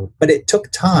 So, but it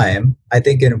took time. I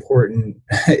think an important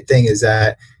thing is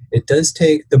that it does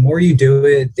take, the more you do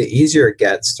it, the easier it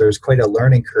gets. There's quite a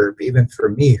learning curve, even for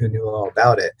me who knew all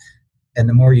about it. And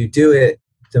the more you do it,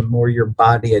 the more your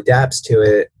body adapts to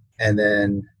it, and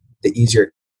then the easier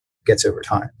it gets over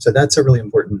time. So that's a really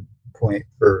important point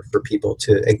for people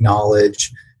to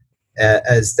acknowledge.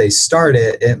 As they start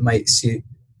it, it might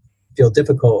feel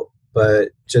difficult, but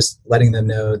just letting them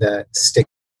know that stick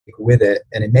with it.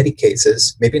 And in many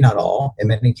cases, maybe not all, in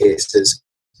many cases,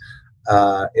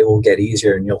 it will get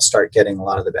easier and you'll start getting a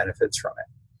lot of the benefits from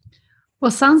it. Well,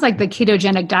 it sounds like the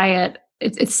ketogenic diet,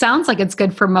 it sounds like it's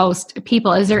good for most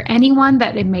people. Is there anyone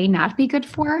that it may not be good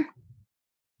for?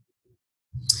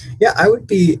 Yeah, I would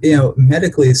be,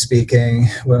 medically speaking,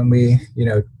 when we,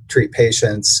 treat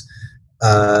patients,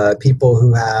 people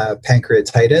who have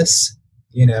pancreatitis,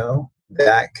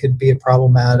 that could be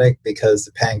problematic because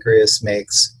the pancreas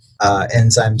makes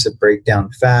enzymes that break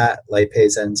down fat,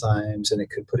 lipase enzymes, and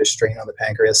it could put a strain on the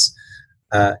pancreas.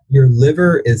 Your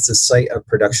liver is the site of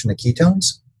production of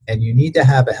ketones, and you need to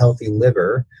have a healthy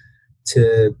liver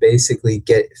to basically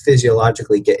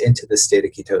physiologically get into the state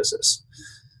of ketosis.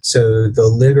 So the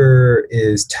liver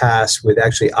is tasked with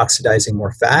actually oxidizing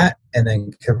more fat and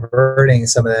then converting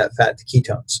some of that fat to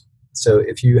ketones. So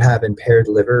if you have impaired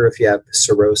liver, if you have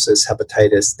cirrhosis,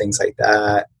 hepatitis, things like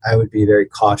that, I would be very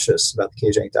cautious about the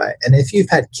ketogenic diet. And if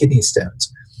you've had kidney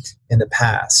stones in the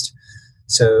past,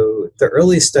 so the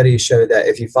early studies show that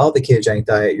if you follow the ketogenic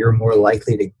diet, you're more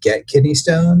likely to get kidney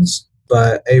stones,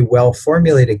 but a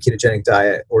well-formulated ketogenic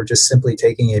diet or just simply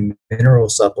taking a mineral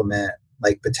supplement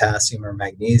like potassium or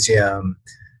magnesium,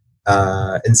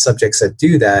 in subjects that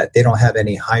do that, they don't have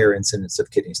any higher incidence of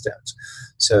kidney stones.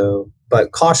 So,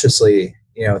 but cautiously,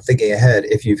 thinking ahead,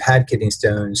 if you've had kidney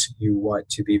stones, you want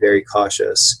to be very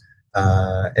cautious.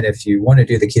 And if you want to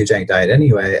do the ketogenic diet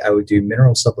anyway, I would do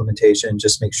mineral supplementation.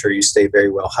 Just make sure you stay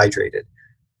very well hydrated,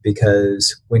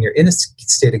 because when you're in a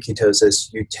state of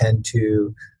ketosis, you tend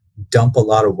to dump a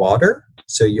lot of water.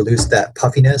 So you lose that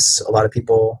puffiness. A lot of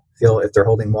people feel if they're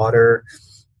holding water,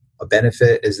 a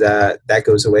benefit is that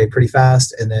goes away pretty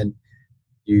fast. And then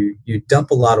you dump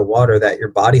a lot of water that your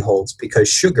body holds, because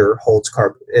sugar holds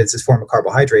it's a form of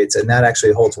carbohydrates, and that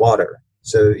actually holds water.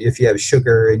 So if you have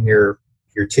sugar in your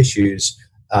tissues,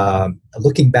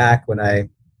 looking back when I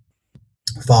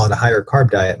followed a higher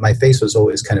carb diet, my face was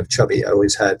always kind of chubby. I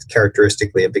always had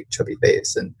characteristically a big chubby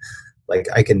face, and like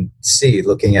I can see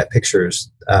looking at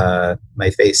pictures,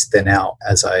 my face thin out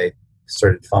as I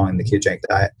started following the ketogenic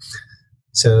diet.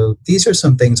 So these are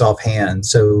some things offhand.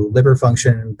 So liver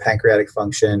function, pancreatic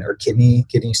function, or kidney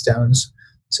stones.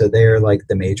 So they're like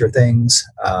the major things.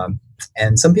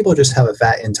 And some people just have a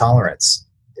fat intolerance.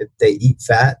 If they eat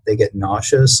fat, they get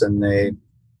nauseous, and they,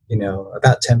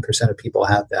 about 10% of people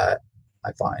have that,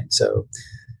 I find. So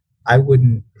I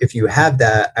wouldn't, if you have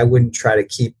that, I wouldn't try to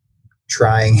keep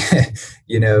trying.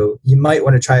 You might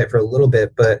want to try it for a little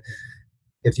bit, but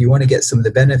if you want to get some of the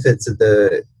benefits of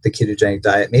the ketogenic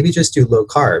diet, maybe just do low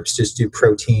carbs, just do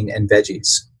protein and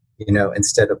veggies,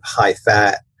 instead of high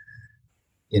fat,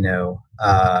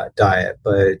 diet,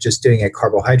 but just doing a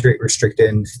carbohydrate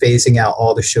restricted, phasing out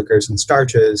all the sugars and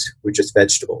starches with just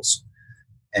vegetables.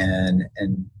 And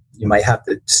you might have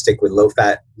to stick with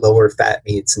lower fat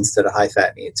meats instead of high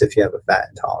fat meats if you have a fat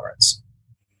intolerance.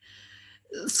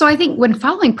 So I think when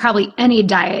following probably any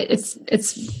diet,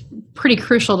 it's pretty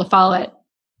crucial to follow it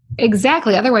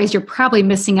exactly. Otherwise, you're probably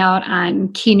missing out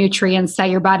on key nutrients that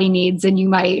your body needs, and you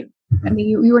might,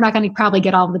 you were not going to probably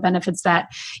get all of the benefits that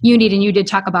you need, and you did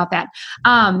talk about that.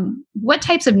 What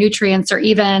types of nutrients, or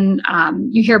even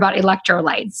you hear about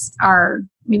electrolytes, are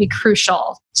maybe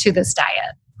crucial to this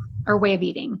diet or way of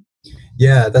eating?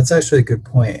 Yeah, that's actually a good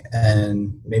point.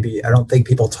 And maybe I don't think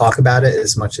people talk about it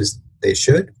as much as they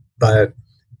should, but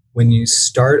when you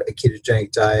start a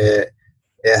ketogenic diet,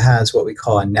 it has what we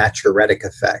call a natriuretic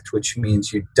effect, which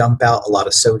means you dump out a lot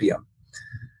of sodium.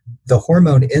 The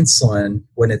hormone insulin,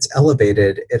 when it's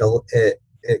elevated,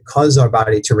 it causes our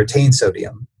body to retain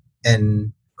sodium.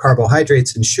 And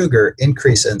carbohydrates and sugar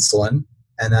increase insulin,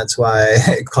 and that's why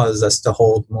it causes us to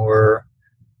hold more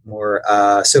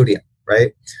sodium,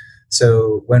 right?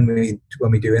 So when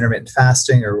we do intermittent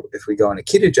fasting, or if we go on a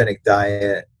ketogenic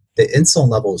diet, the insulin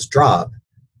levels drop.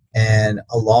 And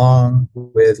along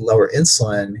with lower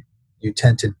insulin, you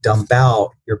tend to dump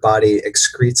out, your body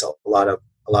excretes a lot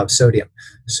of sodium.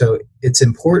 So it's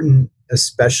important,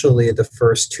 especially the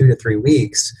first 2 to 3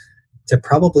 weeks, to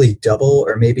probably double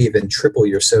or maybe even triple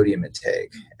your sodium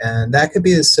intake. And that could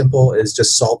be as simple as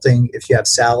just salting. If you have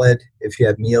salad, if you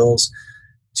have meals,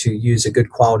 to use a good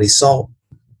quality salt,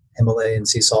 Himalayan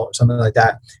sea salt or something like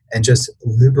that, and just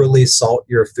liberally salt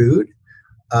your food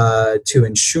to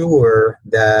ensure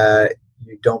that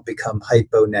you don't become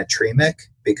hyponatremic,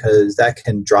 because that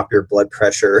can drop your blood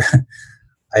pressure.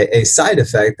 A side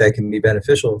effect that can be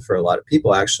beneficial for a lot of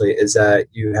people actually is that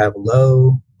you have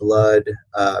low blood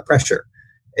pressure,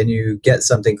 and you get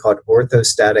something called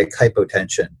orthostatic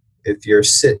hypotension. If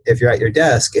you're at your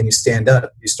desk and you stand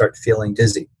up, you start feeling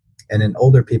dizzy, and in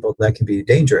older people that can be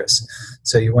dangerous.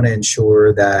 So you want to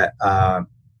ensure that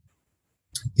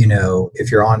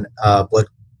if you're on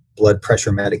blood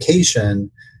pressure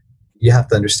medication, you have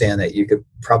to understand that you could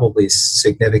probably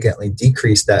significantly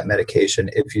decrease that medication.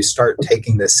 If you start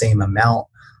taking the same amount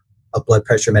of blood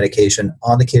pressure medication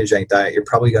on the ketogenic diet, you're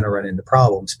probably going to run into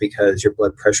problems because your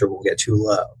blood pressure will get too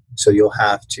low. So you'll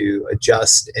have to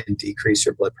adjust and decrease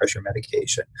your blood pressure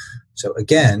medication. So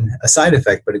again, a side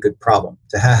effect, but a good problem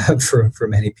to have for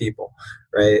many people,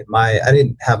 right? I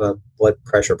didn't have a blood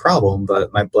pressure problem,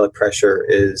 but my blood pressure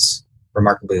is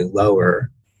remarkably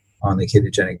lower on the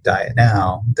ketogenic diet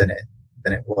now than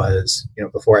it was,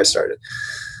 before I started.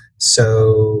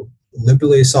 So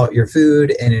liberally salt your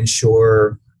food and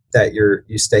ensure that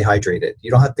you stay hydrated. You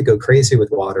don't have to go crazy with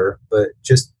water, but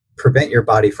just prevent your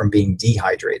body from being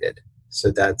dehydrated.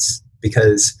 So that's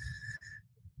because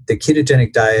the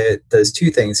ketogenic diet does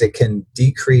two things. It can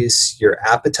decrease your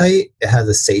appetite. It has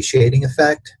a satiating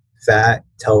effect. Fat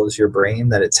tells your brain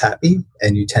that it's happy,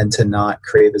 and you tend to not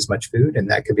crave as much food, and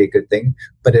that could be a good thing.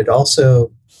 But it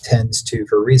also tends to,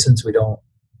 for reasons we don't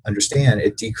understand,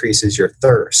 it decreases your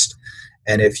thirst.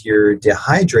 And if you're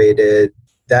dehydrated,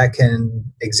 that can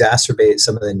exacerbate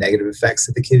some of the negative effects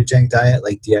of the ketogenic diet,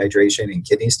 like dehydration and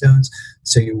kidney stones.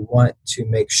 So you want to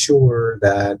make sure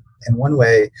that, and one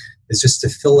way is just to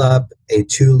fill up a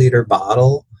 2-liter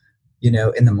bottle,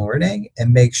 in the morning,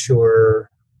 and make sure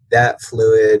that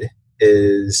fluid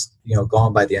is,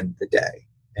 gone by the end of the day.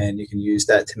 And you can use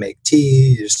that to make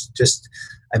tea.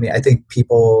 I think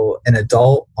an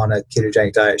adult on a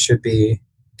ketogenic diet should be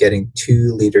getting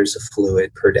 2 liters of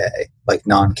fluid per day, like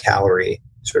non-calorie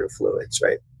sort of fluids,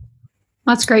 right?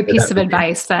 That's a great piece of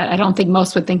advice that I don't think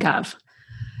most would think of.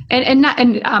 And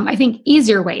I think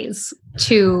easier ways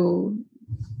to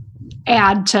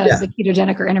add to the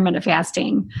ketogenic or intermittent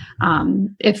fasting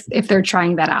if they're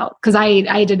trying that out, because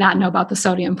I did not know about the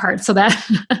sodium part. So that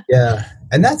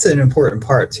and that's an important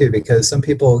part too, because some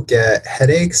people get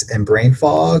headaches and brain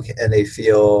fog and they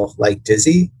feel like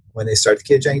dizzy when they start the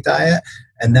ketogenic diet,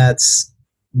 and that's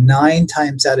 9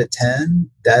 times out of 10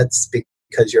 that's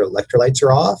because your electrolytes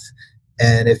are off.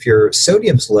 And if your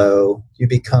sodium's low, you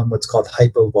become what's called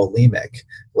hypovolemic.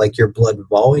 Like your blood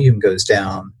volume goes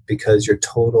down because your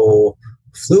total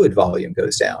fluid volume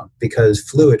goes down, because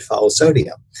fluid follows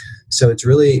sodium. So it's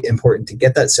really important to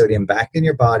get that sodium back in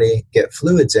your body, get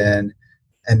fluids in,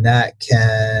 and that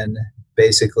can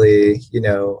basically,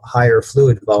 higher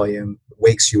fluid volume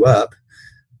wakes you up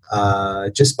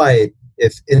just by,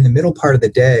 if in the middle part of the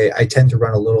day, I tend to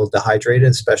run a little dehydrated,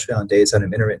 especially on days that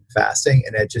I'm intermittent fasting.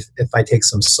 And if I take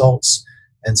some salts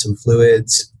and some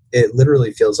fluids, it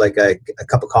literally feels like a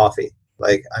cup of coffee.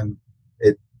 Like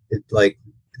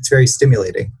it's very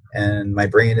stimulating, and my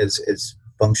brain is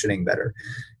functioning better.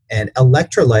 And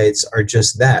electrolytes are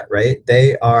just that, right?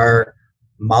 They are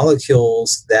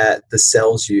molecules that the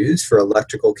cells use for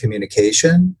electrical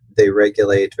communication. They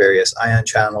regulate various ion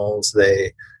channels.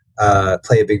 They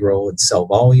play a big role in cell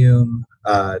volume,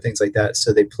 things like that.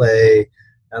 So they play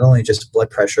not only just blood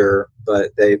pressure,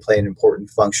 but they play an important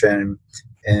function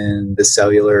in the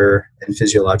cellular and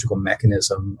physiological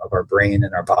mechanism of our brain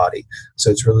and our body. So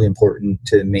it's really important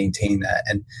to maintain that.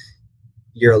 And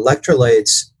your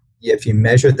electrolytes, if you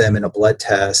measure them in a blood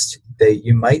test,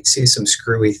 you might see some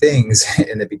screwy things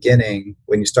in the beginning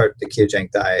when you start the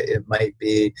ketogenic diet. It might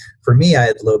be, for me, I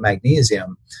had low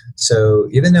magnesium. So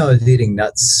even though I was eating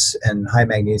nuts and high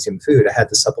magnesium food, I had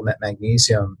to supplement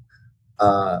magnesium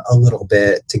a little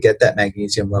bit to get that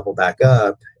magnesium level back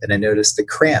up. And I noticed the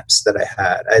cramps that I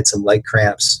had. I had some leg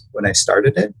cramps when I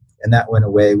started it, and that went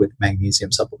away with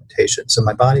magnesium supplementation. So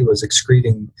my body was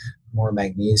excreting more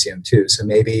magnesium too. So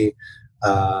maybe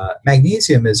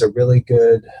magnesium is a really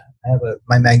good, I have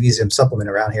my magnesium supplement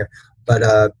around here, but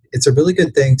it's a really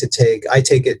good thing to take. I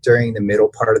take it during the middle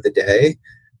part of the day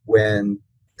when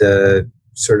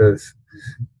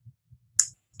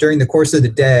during the course of the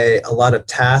day, a lot of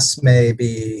tasks may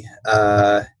be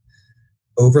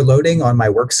overloading on my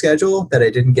work schedule that I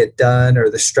didn't get done, or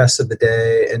the stress of the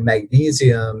day. And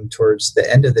magnesium towards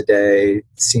the end of the day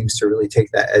seems to really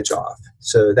take that edge off.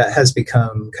 So that has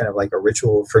become kind of like a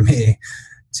ritual for me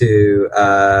to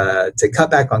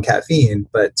cut back on caffeine,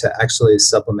 but to actually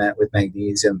supplement with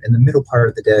magnesium in the middle part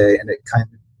of the day, and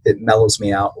it mellows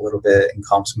me out a little bit and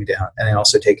calms me down. And I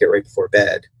also take it right before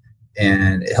bed,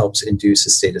 and it helps induce a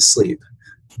state of sleep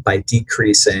by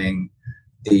decreasing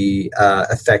the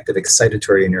effect of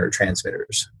excitatory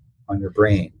neurotransmitters on your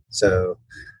brain. So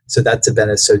that's a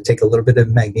benefit. So take a little bit of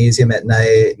magnesium at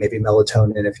night, maybe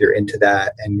melatonin if you're into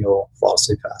that, and you'll fall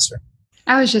asleep faster.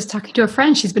 I was just talking to a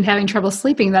friend. She's been having trouble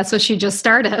sleeping. That's what she just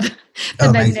started.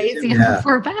 The magnesium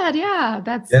before bed. Yeah,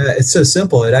 it's so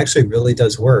simple. It actually really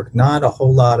does work. Not a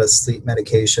whole lot of sleep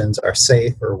medications are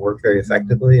safe or work very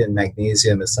effectively, and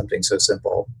magnesium is something so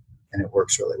simple, and it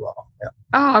works really well. Yeah.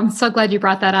 Oh, I'm so glad you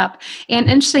brought that up. And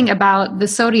interesting about the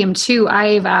sodium too.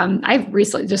 I've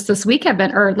recently, just last week, have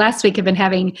been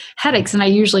having headaches, and I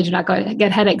usually do not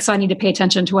get headaches, so I need to pay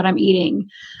attention to what I'm eating,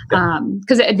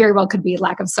 because it very well could be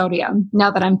lack of sodium.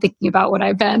 Now that I'm thinking about what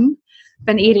I've been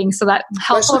eating, so that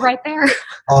helpful right there.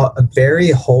 A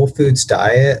very whole foods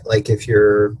diet, like if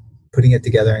you're putting it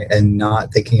together and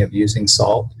not thinking of using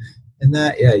salt in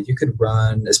that, you could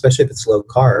run, especially if it's low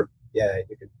carb. You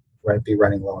could be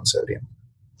running low on sodium.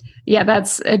 Yeah,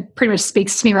 it pretty much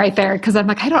speaks to me right there, because I'm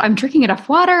like, I'm drinking enough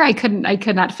water. I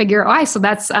could not figure out why. So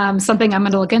that's something I'm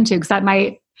going to look into, because that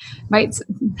might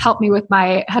help me with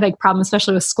my headache problem,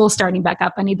 especially with school starting back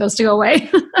up. I need those to go away.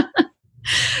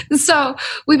 So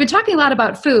we've been talking a lot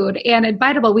about food, and at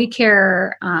Vitable, we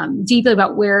care deeply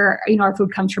about where our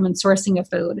food comes from and sourcing of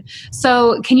food.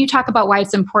 So can you talk about why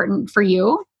it's important for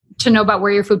you to know about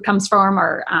where your food comes from,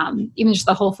 or even just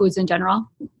the whole foods in general?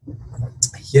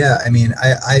 Yeah, I mean,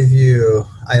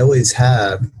 I always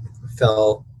have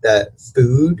felt that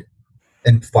food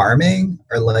and farming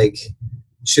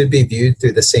should be viewed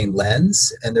through the same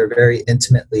lens, and they're very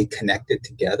intimately connected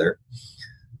together.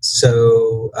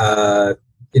 So, I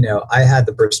had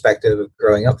the perspective of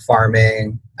growing up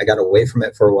farming. I got away from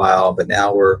it for a while, but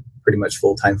now we're pretty much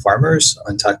full-time farmers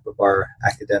on top of our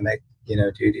academic,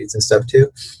 duties and stuff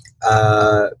too.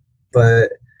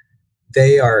 But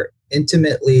they are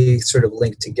intimately sort of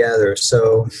linked together.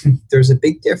 So there's a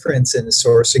big difference in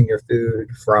sourcing your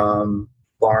food from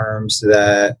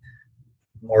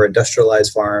more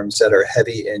industrialized farms that are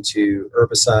heavy into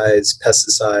herbicides,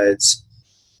 pesticides,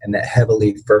 and that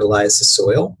heavily fertilize the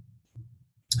soil.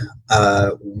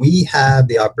 We have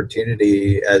the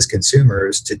opportunity as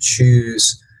consumers to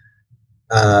choose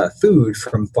food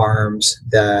from farms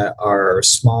that are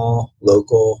small,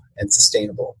 local, and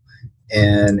sustainable.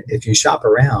 And if you shop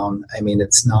around, I mean,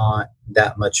 it's not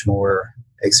that much more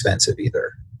expensive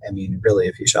either. I mean, really,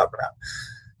 if you shop around.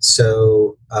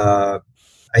 So I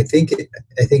think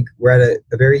we're at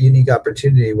a very unique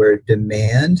opportunity where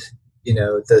demand,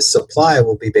 the supply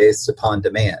will be based upon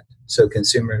demand. So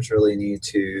consumers really need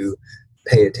to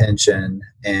pay attention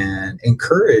and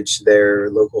encourage their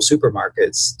local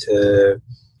supermarkets to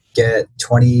get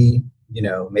 20,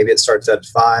 maybe it starts at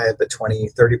 5, but 20,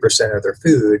 30% of their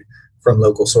food from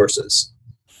local sources.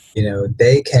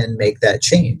 They can make that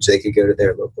change. They could go to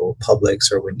their local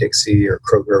Publix or Winn-Dixie or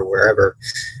Kroger or wherever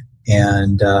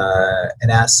and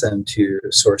ask them to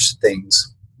source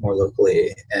things more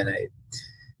locally. And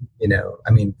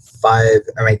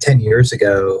 10 years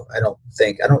ago, I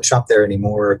don't shop there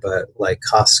anymore, but like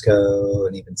Costco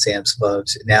and even Sam's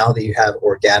Clubs, now that you have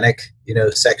organic,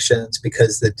 sections,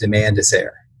 because the demand is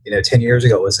there. 10 years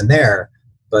ago it wasn't there,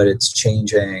 but it's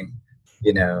changing.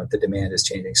 The demand is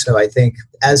changing. So I think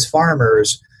as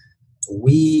farmers,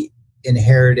 we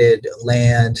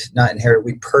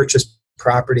we purchased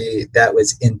property that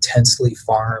was intensely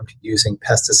farmed using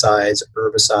pesticides,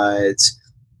 herbicides,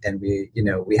 and we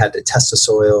had to test the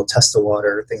soil, test the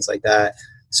water, things like that.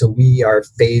 So we are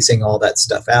phasing all that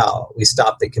stuff out. We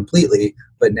stopped it completely,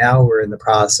 but now we're in the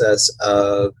process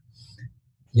of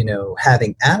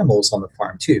having animals on the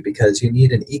farm too, because you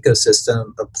need an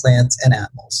ecosystem of plants and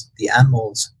animals. The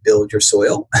animals build your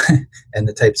soil and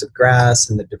the types of grass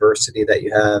and the diversity that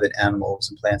you have in animals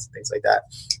and plants and things like that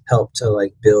help to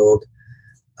build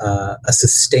a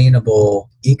sustainable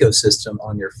ecosystem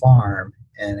on your farm.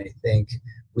 And I think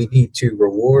we need to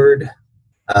reward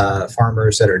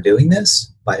farmers that are doing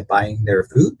this by buying their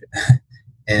food.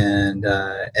 And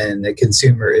the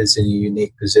consumer is in a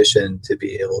unique position to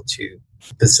be able to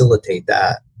facilitate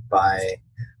that by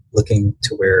looking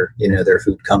to where their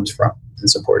food comes from and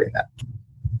supporting that.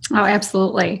 Oh,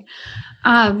 absolutely.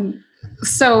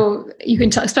 So you can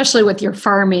tell, especially with your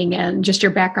farming and just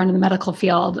your background in the medical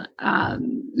field,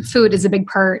 food is a big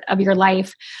part of your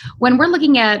life. When we're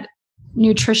looking at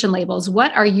nutrition labels,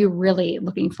 what are you really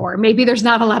looking for? Maybe there's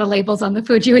not a lot of labels on the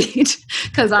food you eat,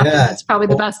 because often that's probably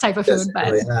the best type of food.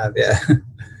 But really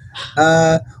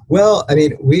have, well, I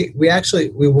mean, we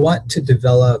want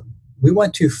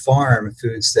to farm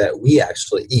foods that we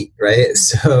actually eat, right?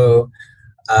 So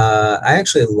I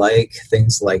actually like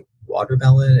things like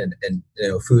watermelon and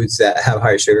foods that have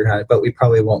higher sugar content, but we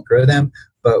probably won't grow them.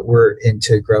 But we're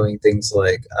into growing things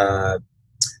like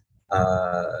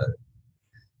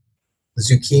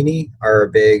zucchini are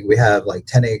big. We have like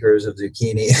 10 acres of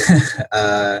zucchini,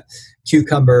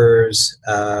 cucumbers.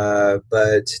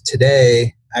 But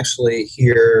today, actually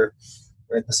here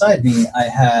right beside me, I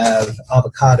have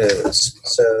avocados.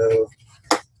 So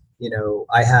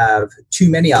I have too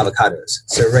many avocados.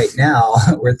 So right now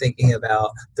we're thinking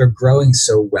about, they're growing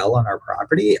so well on our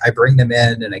property. I bring them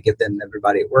in and I give them to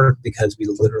everybody at work because we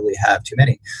literally have too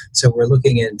many. So we're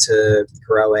looking into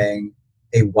growing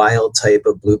a wild type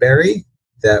of blueberry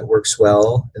that works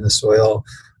well in the soil,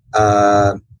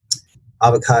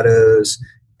 avocados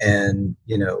and,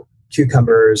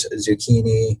 cucumbers,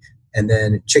 zucchini, and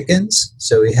then chickens.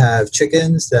 So we have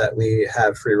chickens that we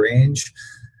have free range.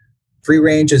 Free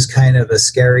range is kind of a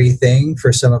scary thing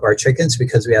for some of our chickens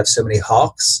because we have so many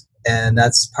hawks, and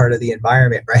that's part of the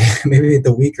environment, right? Maybe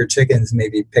the weaker chickens may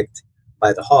be picked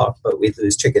by the hawk, but we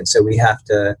lose chickens. So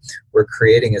we're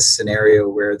creating a scenario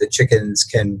where the chickens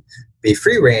can be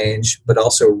free range, but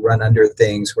also run under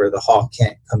things where the hawk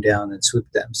can't come down and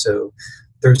swoop them. So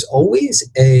there's always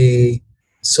a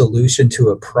solution to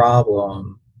a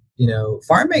problem.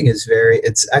 Farming is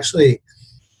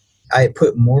I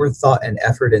put more thought and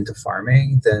effort into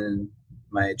farming than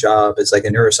my job as like a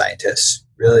neuroscientist,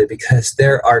 really, because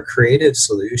there are creative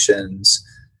solutions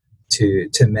to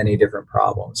many different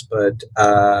problems. But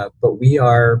we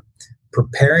are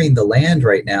preparing the land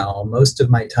right now. Most of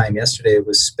my time yesterday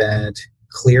was spent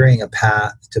clearing a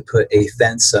path to put a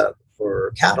fence up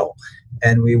for cattle.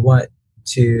 And we want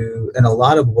to, and a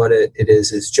lot of what it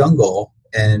is jungle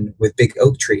and with big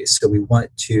oak trees. So we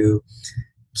want to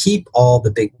keep all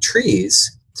the big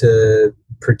trees to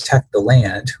protect the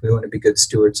land. We want to be good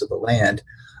stewards of the land,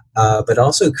 but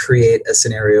also create a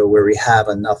scenario where we have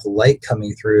enough light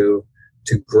coming through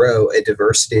to grow a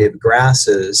diversity of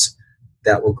grasses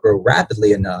that will grow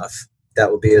rapidly enough that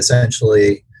will be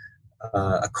essentially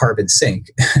a carbon sink.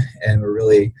 And we're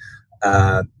really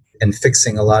and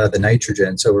fixing a lot of the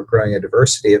nitrogen. So we're growing a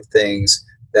diversity of things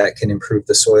that can improve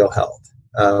the soil health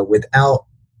without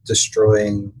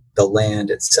destroying the land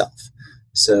itself.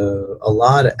 So a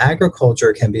lot of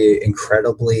agriculture can be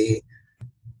incredibly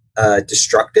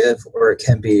destructive, or it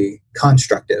can be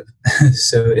constructive.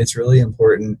 So it's really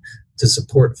important to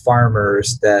support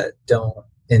farmers that don't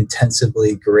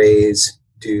intensively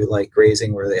do like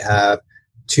grazing where they have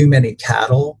too many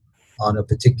cattle on a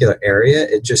particular area.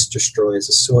 It just destroys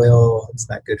the soil. It's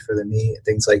not good for the meat,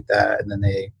 things like that. And then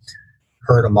they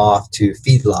herd them off to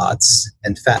feedlots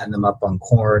and fatten them up on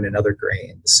corn and other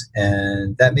grains.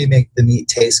 And that may make the meat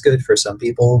taste good for some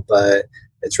people, but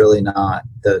it's really not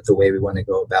the way we want to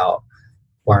go about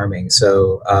farming.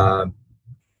 So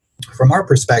from our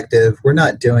perspective, we're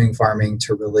not doing farming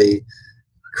to really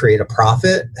create a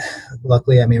profit.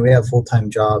 Luckily, I mean, we have full-time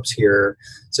jobs here.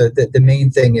 So the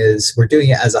main thing is we're doing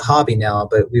it as a hobby now,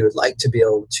 but we would like to be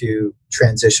able to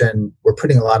transition. We're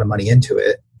putting a lot of money into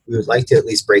it. We would like to at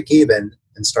least break even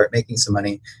and start making some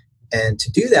money. And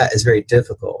to do that is very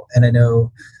difficult. And I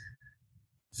know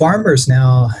farmers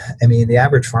now, I mean, the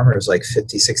average farmer is like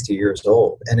 50, 60 years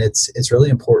old. And it's really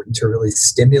important to really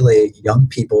stimulate young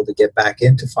people to get back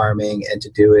into farming and to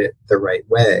do it the right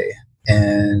way.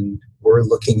 And we're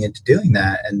looking into doing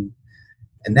that. And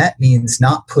that means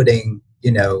not putting,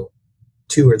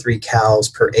 2 or 3 cows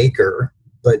per acre,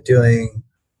 but doing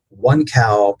 1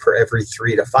 cow per every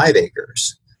 3 to 5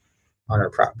 acres on our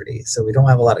property. So we don't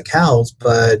have a lot of cows,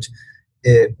 but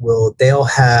they'll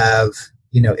have,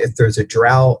 if there's a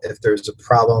drought, if there's a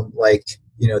problem,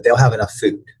 they'll have enough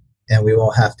food and we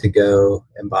won't have to go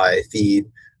and buy feed,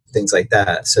 things like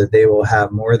that. So they will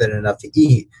have more than enough to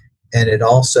eat. And it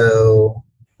also,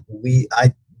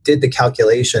 I did the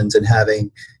calculations, and having,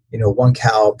 1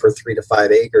 cow per 3 to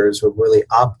 5 acres would really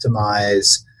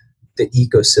optimize the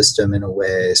ecosystem in a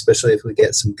way, especially if we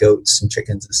get some goats and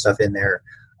chickens and stuff in there.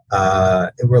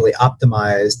 It really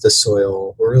optimize the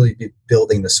soil. We'll really be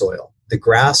building the soil. The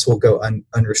grass will go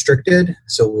unrestricted,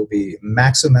 so will be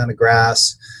maximum amount of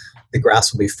grass. The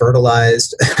grass will be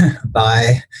fertilized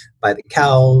by the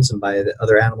cows and by the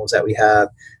other animals that we have.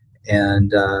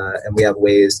 and we have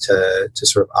ways to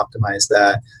sort of optimize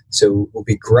that. So we'll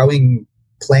be growing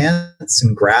plants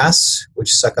and grass,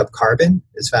 which suck up carbon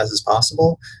as fast as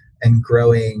possible, and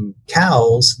growing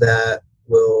cows that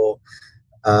will,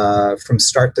 from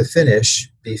start to finish,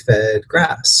 be fed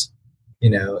grass,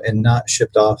 and not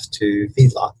shipped off to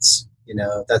feedlots.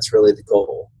 That's really the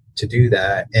goal, to do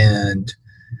that. And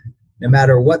no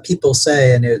matter what people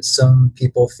say, and some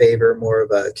people favor more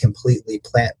of a completely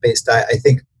plant-based diet, I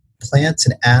think plants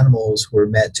and animals were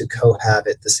meant to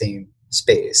cohabit the same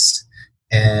space.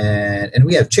 And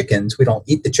we have chickens. We don't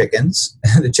eat the chickens.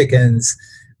 The chickens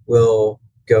will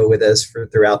go with us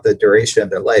throughout the duration of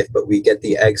their life, but we get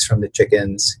the eggs from the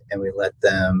chickens and we let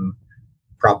them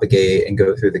propagate and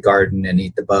go through the garden and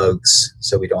eat the bugs,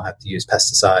 so we don't have to use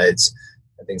pesticides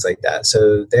and things like that.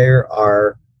 So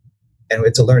and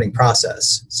it's a learning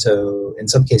process. So in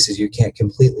some cases you can't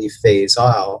completely phase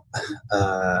out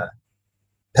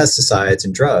pesticides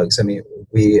and drugs. I mean,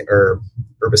 we are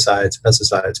herbicides,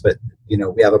 pesticides, but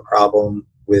we have a problem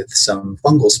with some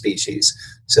fungal species.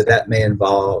 So that may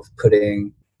involve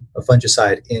putting a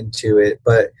fungicide into it,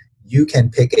 but you can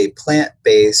pick a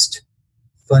plant-based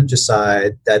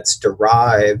fungicide that's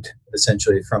derived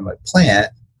essentially from a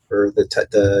plant, or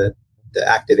the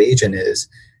active agent is,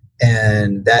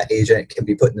 and that agent can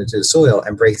be put into the soil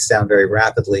and breaks down very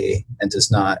rapidly and does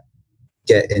not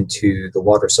get into the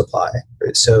water supply.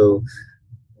 Right? So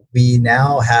we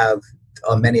now have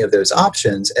many of those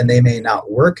options, and they may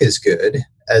not work as good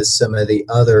as some of the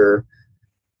other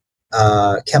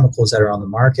chemicals that are on the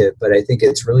market, but I think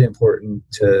it's really important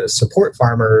to support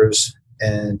farmers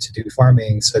and to do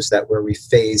farming such that where we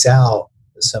phase out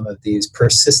some of these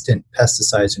persistent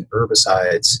pesticides and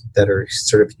herbicides that are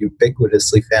sort of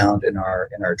ubiquitously found in our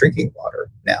drinking water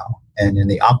now and in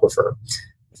the aquifer,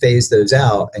 phase those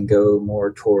out and go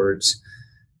more towards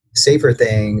safer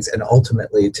things, and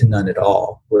ultimately to none at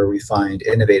all, where we find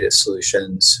innovative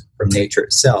solutions from nature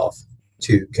itself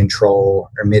to control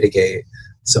or mitigate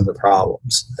some of the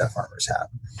problems that farmers have.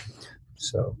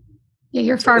 So yeah,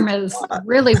 your farm is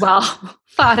really well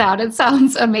thought out. It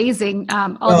sounds amazing.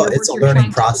 It's a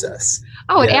learning process.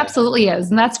 It absolutely is.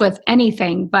 And that's with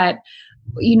anything. But,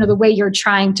 the way you're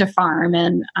trying to farm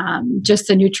and just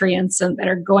the nutrients that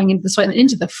are going into the soil and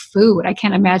into the food, I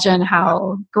can't imagine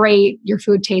how great your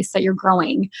food tastes that you're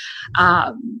growing.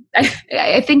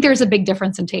 I think there's a big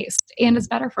difference in taste, and it's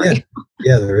better for you.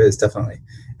 Yeah, there is, definitely.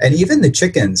 And even the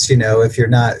chickens, if you're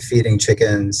not feeding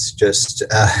chickens just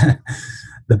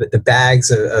the bags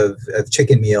of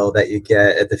chicken meal that you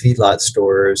get at the feedlot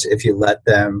stores, if you let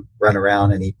them run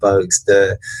around and eat bugs,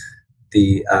 the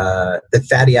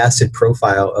fatty acid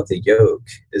profile of the yolk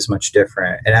is much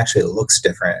different. It actually looks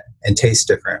different and tastes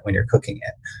different when you're cooking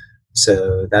it.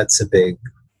 So that's a big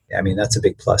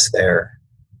plus there,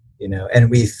 and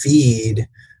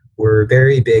we're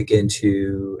very big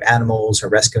into animals or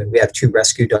rescuing. We have 2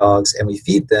 rescue dogs, and we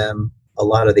feed them a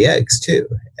lot of the eggs too.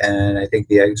 And I think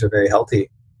the eggs are very healthy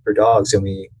for dogs, and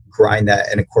we grind that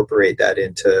and incorporate that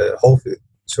into whole food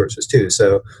sources too.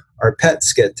 So our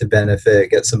pets get some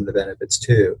of the benefits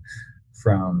too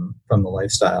from the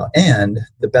lifestyle. And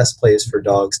the best place for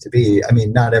dogs to be,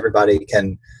 not everybody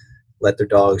can let their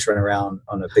dogs run around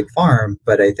on a big farm,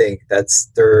 but I think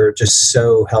they're just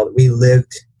so healthy. We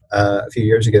lived a few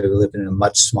years ago, we lived in a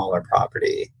much smaller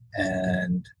property,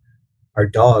 and our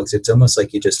dogs, it's almost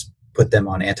like you just put them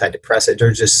on antidepressant.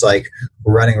 They're just like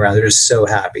running around. They're just so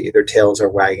happy. Their tails are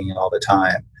wagging all the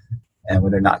time. And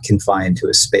when they're not confined to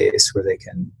a space where they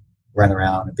can run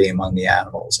around and be among the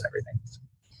animals and everything.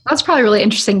 That's probably really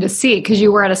interesting to see, because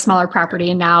you were at a smaller property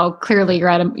and now clearly you're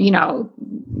at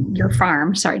your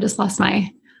farm. Sorry, just lost my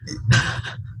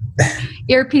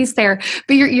earpiece there.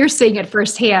 But you're seeing it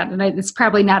firsthand, and it's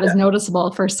probably not as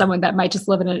noticeable for someone that might just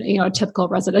live in a typical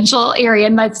residential area.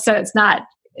 And so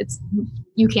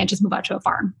you can't just move out to a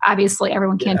farm. Obviously,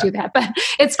 everyone can't do that, but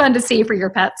it's fun to see for your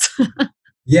pets.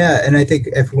 Yeah, and I think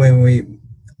when we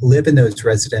live in those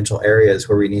residential areas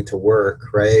where we need to work,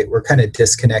 right, we're kind of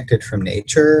disconnected from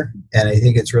nature, and I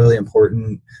think it's really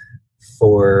important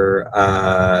for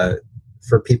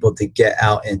people to get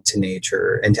out into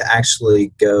nature and to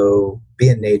actually go be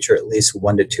in nature at least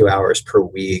 1 to 2 hours per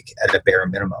week at a bare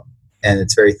minimum, and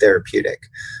it's very therapeutic.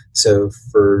 So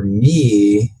for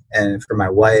me and for my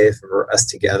wife, for us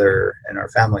together and our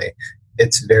family,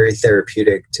 it's very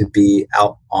therapeutic to be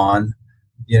out on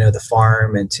the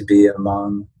farm and to be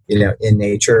among, in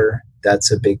nature.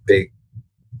 That's a big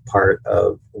part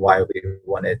of why we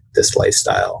wanted this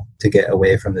lifestyle, to get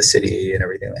away from the city and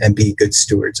everything and be good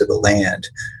stewards of the land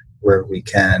where we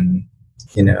can,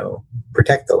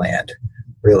 protect the land,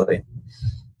 really.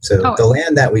 So Oh, the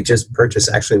land that we just purchased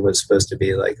actually was supposed to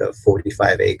be like a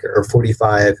 45-acre or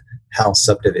 45 house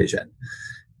subdivision.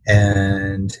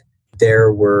 And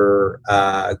there were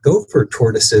gopher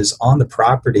tortoises on the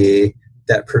property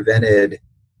that prevented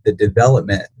the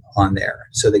development on there.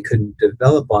 So they couldn't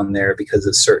develop on there because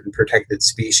of certain protected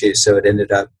species. So we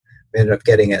ended up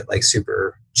getting it like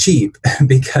super cheap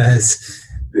because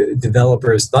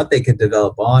developers thought they could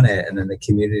develop on it, and then the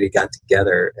community got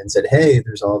together and said, hey,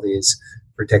 there's all these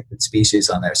protected species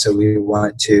on there, so we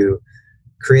want to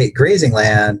create grazing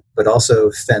land but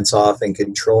also fence off and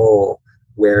control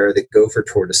where the gopher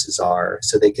tortoises are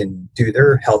so they can do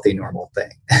their healthy normal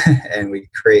thing. And we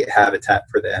create habitat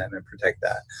for them and protect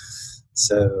that.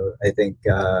 So I think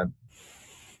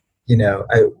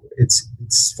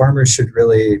it's farmers should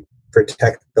really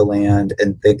protect the land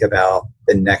and think about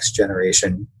the next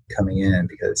generation coming in,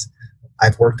 because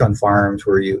I've worked on farms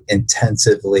where you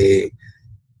intensively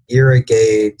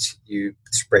irrigate, you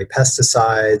spray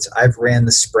pesticides. I've ran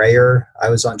the sprayer. I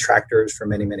was on tractors for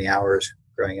many, many hours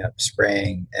growing up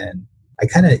spraying, and I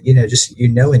kind of,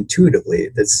 intuitively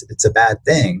that's it's a bad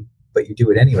thing, but you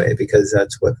do it anyway because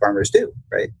that's what farmers do,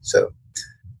 right? So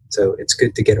it's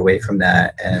good to get away from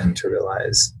that and to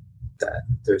realize that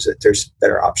there's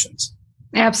better options.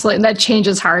 absolutely. That change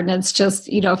is hard, and it's just,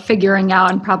 figuring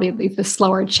out, and probably the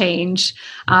slower change,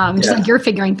 just like you're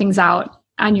figuring things out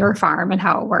on your farm and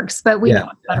how it works. But we know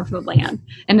it's better for the land,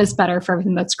 and it's better for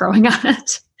everything that's growing on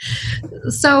it.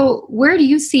 So where do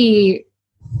you see,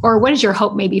 or what is your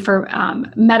hope maybe for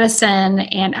medicine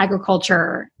and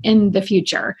agriculture in the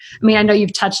future? I mean, I know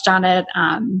you've touched on it,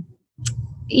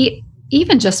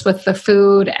 even just with the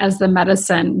food as the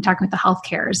medicine, talking with the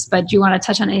healthcares, but do you want to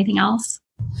touch on anything else?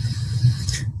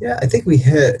 Yeah, I think we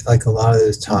hit like a lot of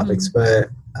those topics, but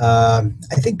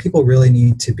I think people really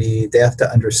they have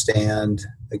to understand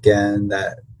again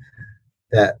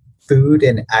that food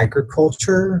and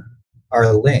agriculture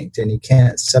are linked and you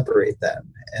can't separate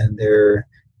them, and they're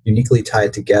uniquely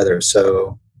tied together.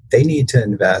 So they need to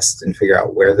invest and figure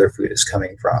out where their food is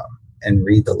coming from and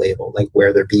read the label, like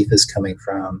where their beef is coming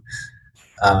from,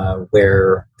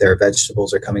 where their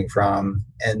vegetables are coming from.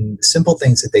 And simple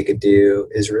things that they could do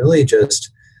is really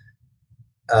just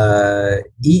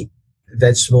eat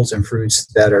vegetables and fruits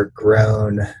that are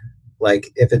grown.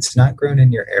 Like if it's not grown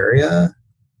in your area,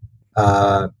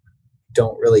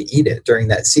 don't really eat it during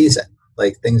that season.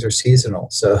 Like things are seasonal.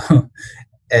 So,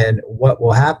 and what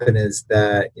will happen is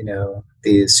that,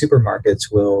 these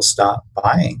supermarkets will stop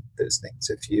buying those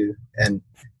things and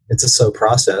it's a slow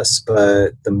process,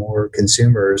 but the more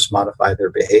consumers modify their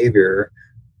behavior,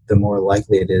 the more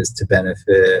likely it is to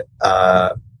benefit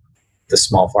the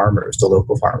small farmers, the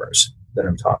local farmers that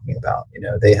I'm talking about.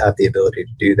 They have the ability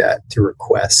to do that, to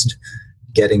request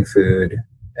getting food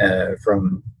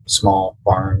from small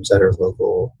farms that are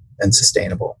local and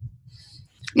sustainable.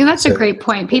 That's a great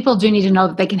point. People do need to know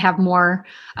that they can have more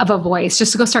of a voice.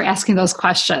 Just to go start asking those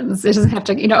questions. It doesn't have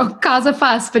to, cause a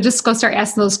fuss, but just go start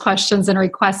asking those questions and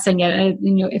requesting it. And,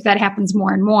 if that happens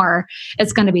more and more,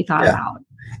 it's going to be thought about.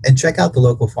 And check out the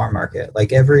local farm market. Like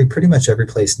pretty much every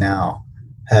place now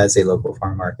has a local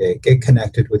farm market. Get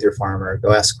connected with your farmer.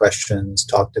 Go ask questions.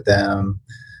 Talk to them.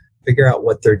 Figure out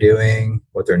what they're doing,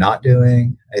 what they're not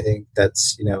doing. I think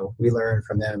that's, we learned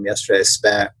from them yesterday.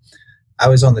 I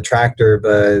was on the tractor,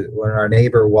 but when our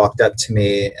neighbor walked up to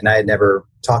me, and I had never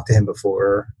talked to him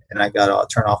before, and I got to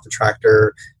turn off the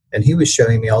tractor, and he was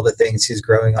showing me all the things he's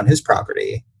growing on his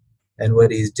property and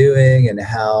what he's doing and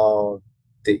how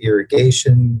the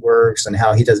irrigation works and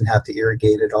how he doesn't have to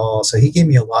irrigate at all. So he gave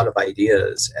me a lot of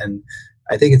ideas, and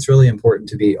I think it's really important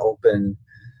to be open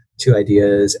to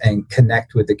ideas and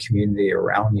connect with the community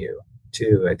around you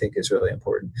too. I think is really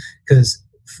important, because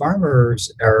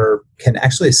farmers can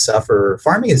actually suffer.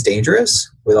 Farming is dangerous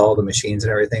with all the machines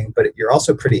and everything, but you're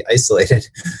also pretty isolated.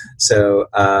 So,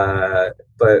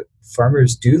 but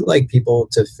farmers do like people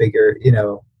to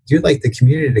do like the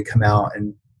community to come out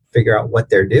and figure out what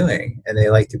they're doing, and they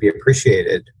like to be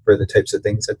appreciated for the types of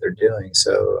things that they're doing.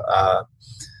 So,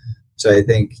 so I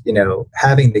think,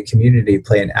 having the community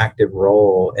play an active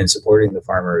role in supporting the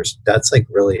farmers, that's like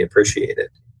really appreciated.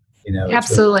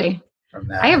 Absolutely. From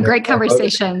that. I have great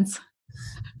conversations.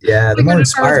 Yeah, they're more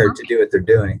inspired to do what they're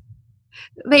doing.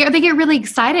 They get really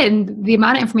excited, and the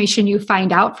amount of information you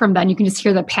find out from them, you can just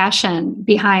hear the passion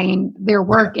behind their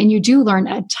work, and you do learn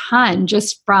a ton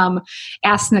just from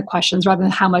asking the questions rather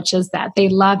than how much is that. They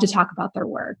love to talk about their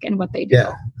work and what they do.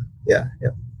 Yeah,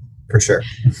 for sure.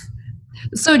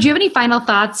 So do you have any final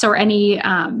thoughts or any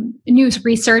new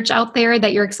research out there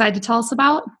that you're excited to tell us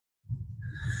about?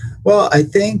 Well, I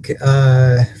think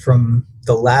from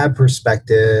the lab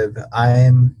perspective,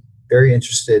 I'm very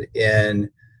interested in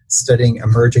studying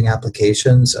emerging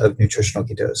applications of nutritional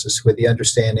ketosis with the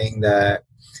understanding that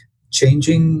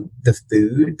changing the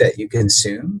food that you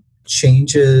consume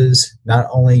changes not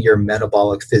only your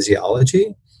metabolic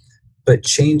physiology, but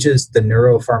changes the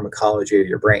neuropharmacology of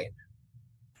your brain.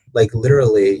 Like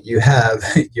literally, you have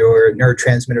your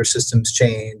neurotransmitter systems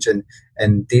change,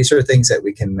 and these are things that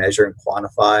we can measure and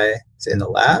quantify in the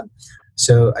lab.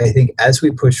 So I think as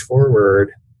we push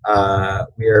forward,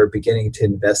 we are beginning to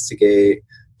investigate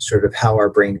sort of how our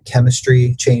brain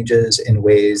chemistry changes in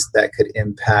ways that could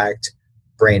impact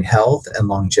brain health and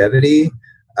longevity.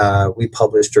 We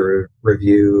published a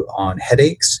review on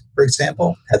headaches, for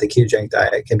example, how the ketogenic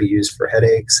diet can be used for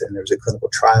headaches, and there's a clinical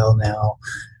trial now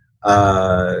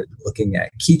looking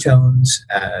at ketones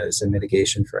as a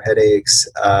mitigation for headaches.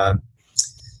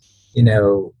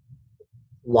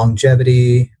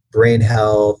 Longevity, brain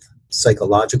health,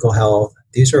 psychological health,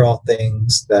 these are all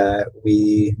things that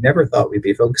we never thought we'd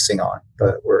be focusing on,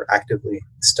 but we're actively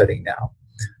studying now.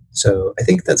 So I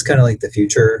think that's kind of like the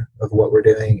future of what we're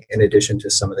doing, in addition to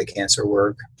some of the cancer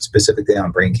work, specifically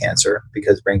on brain cancer,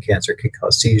 because brain cancer can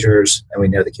cause seizures, and we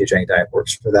know the ketogenic diet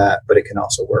works for that, but it can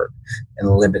also work in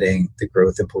limiting the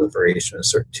growth and proliferation of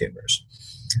certain tumors.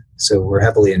 So we're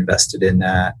heavily invested in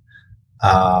that.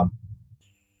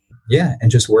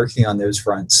 And just working on those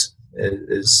fronts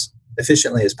as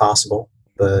efficiently as possible.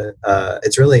 But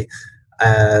it's really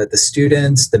the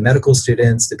students, the medical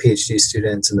students, the PhD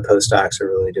students, and the postdocs are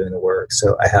really doing the work.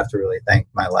 So I have to really thank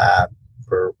my lab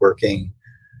for working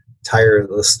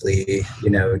tirelessly,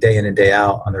 day in and day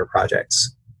out on their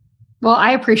projects. Well,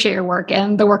 I appreciate your work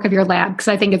and the work of your lab, because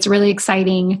I think it's really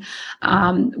exciting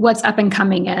what's up and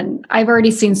coming. And I've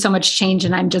already seen so much change,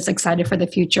 and I'm just excited for the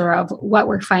future of what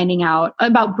we're finding out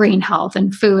about brain health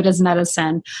and food as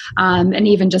medicine, and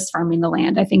even just farming the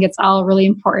land. I think it's all really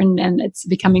important, and it's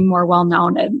becoming more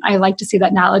well-known. And I like to see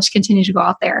that knowledge continue to go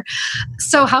out there.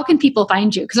 So how can people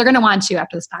find you? Because they're going to want you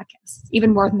after this podcast,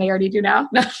 even more than they already do now.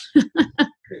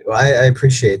 Well, I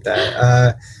appreciate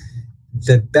that.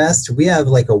 The best, we have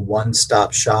like a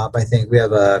one-stop shop. I think we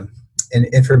have an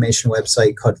information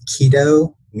website called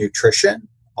Keto Nutrition,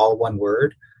 all one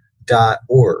word,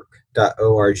 .org.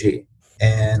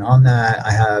 And on that,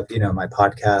 I have, my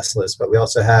podcast list, but we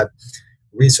also have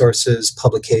resources,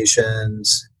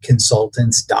 publications,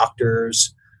 consultants,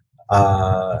 doctors,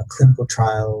 clinical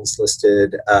trials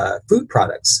listed, food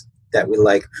products that we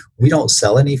like. We don't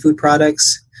sell any food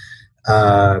products.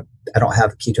 I don't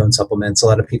have ketone supplements. A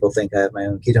lot of people think I have my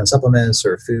own ketone supplements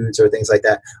or foods or things like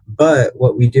that. But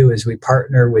what we do is we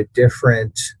partner with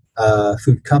different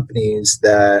food companies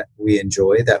that we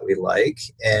enjoy, that we like.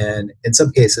 And in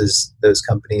some cases, those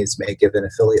companies may give an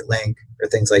affiliate link or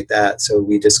things like that. So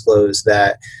we disclose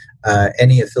that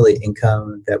any affiliate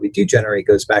income that we do generate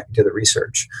goes back into the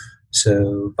research.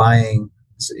 So buying,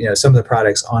 some of the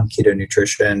products on Keto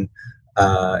Nutrition,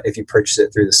 if you purchase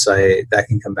it through the site, that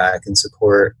can come back and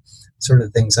support sort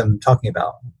of things I'm talking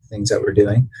about, things that we're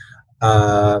doing.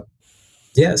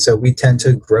 So we tend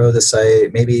to grow the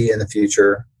site. Maybe in the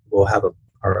future, we'll have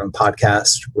our own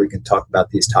podcast where we can talk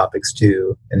about these topics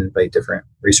too, and invite different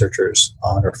researchers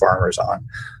on or farmers on.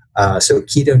 So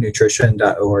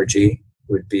ketonutrition.org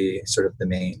would be sort of the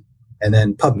main. And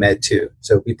then PubMed too.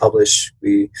 So we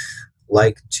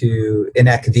like to, in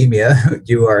academia,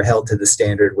 you are held to the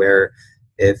standard where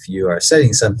if you are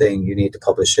studying something, you need to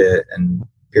publish it in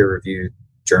peer-reviewed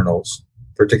journals,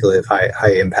 particularly of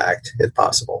high impact, if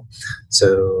possible.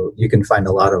 So you can find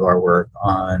a lot of our work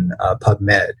on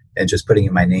PubMed, and just putting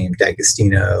in my name,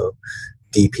 D'Agostino,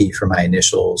 DP for my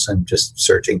initials, and just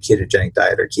searching ketogenic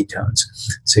diet or ketones.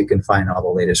 So you can find all the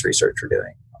latest research we're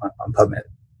doing on PubMed.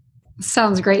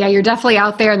 Sounds great. Yeah, you're definitely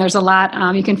out there, and there's a lot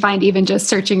you can find even just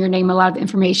searching your name, a lot of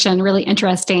information, really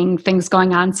interesting things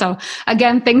going on. So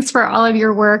again, thanks for all of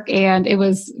your work, and it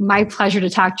was my pleasure to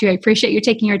talk to you. I appreciate you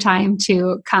taking your time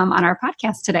to come on our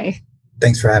podcast today.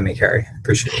 Thanks for having me, Carrie.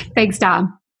 Appreciate it. Thanks,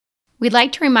 Dom. We'd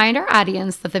like to remind our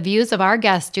audience that the views of our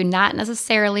guests do not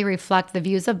necessarily reflect the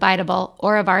views of Biteable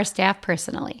or of our staff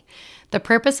personally. The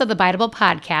purpose of the Biteable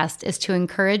podcast is to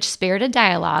encourage spirited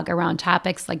dialogue around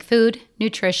topics like food,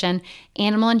 nutrition,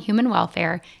 animal and human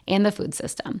welfare, and the food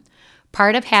system.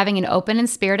 Part of having an open and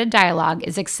spirited dialogue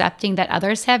is accepting that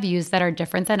others have views that are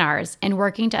different than ours and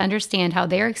working to understand how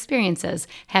their experiences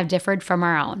have differed from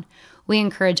our own. We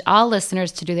encourage all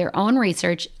listeners to do their own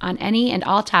research on any and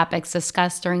all topics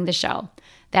discussed during the show.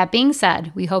 That being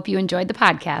said, we hope you enjoyed the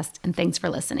podcast, and thanks for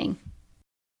listening.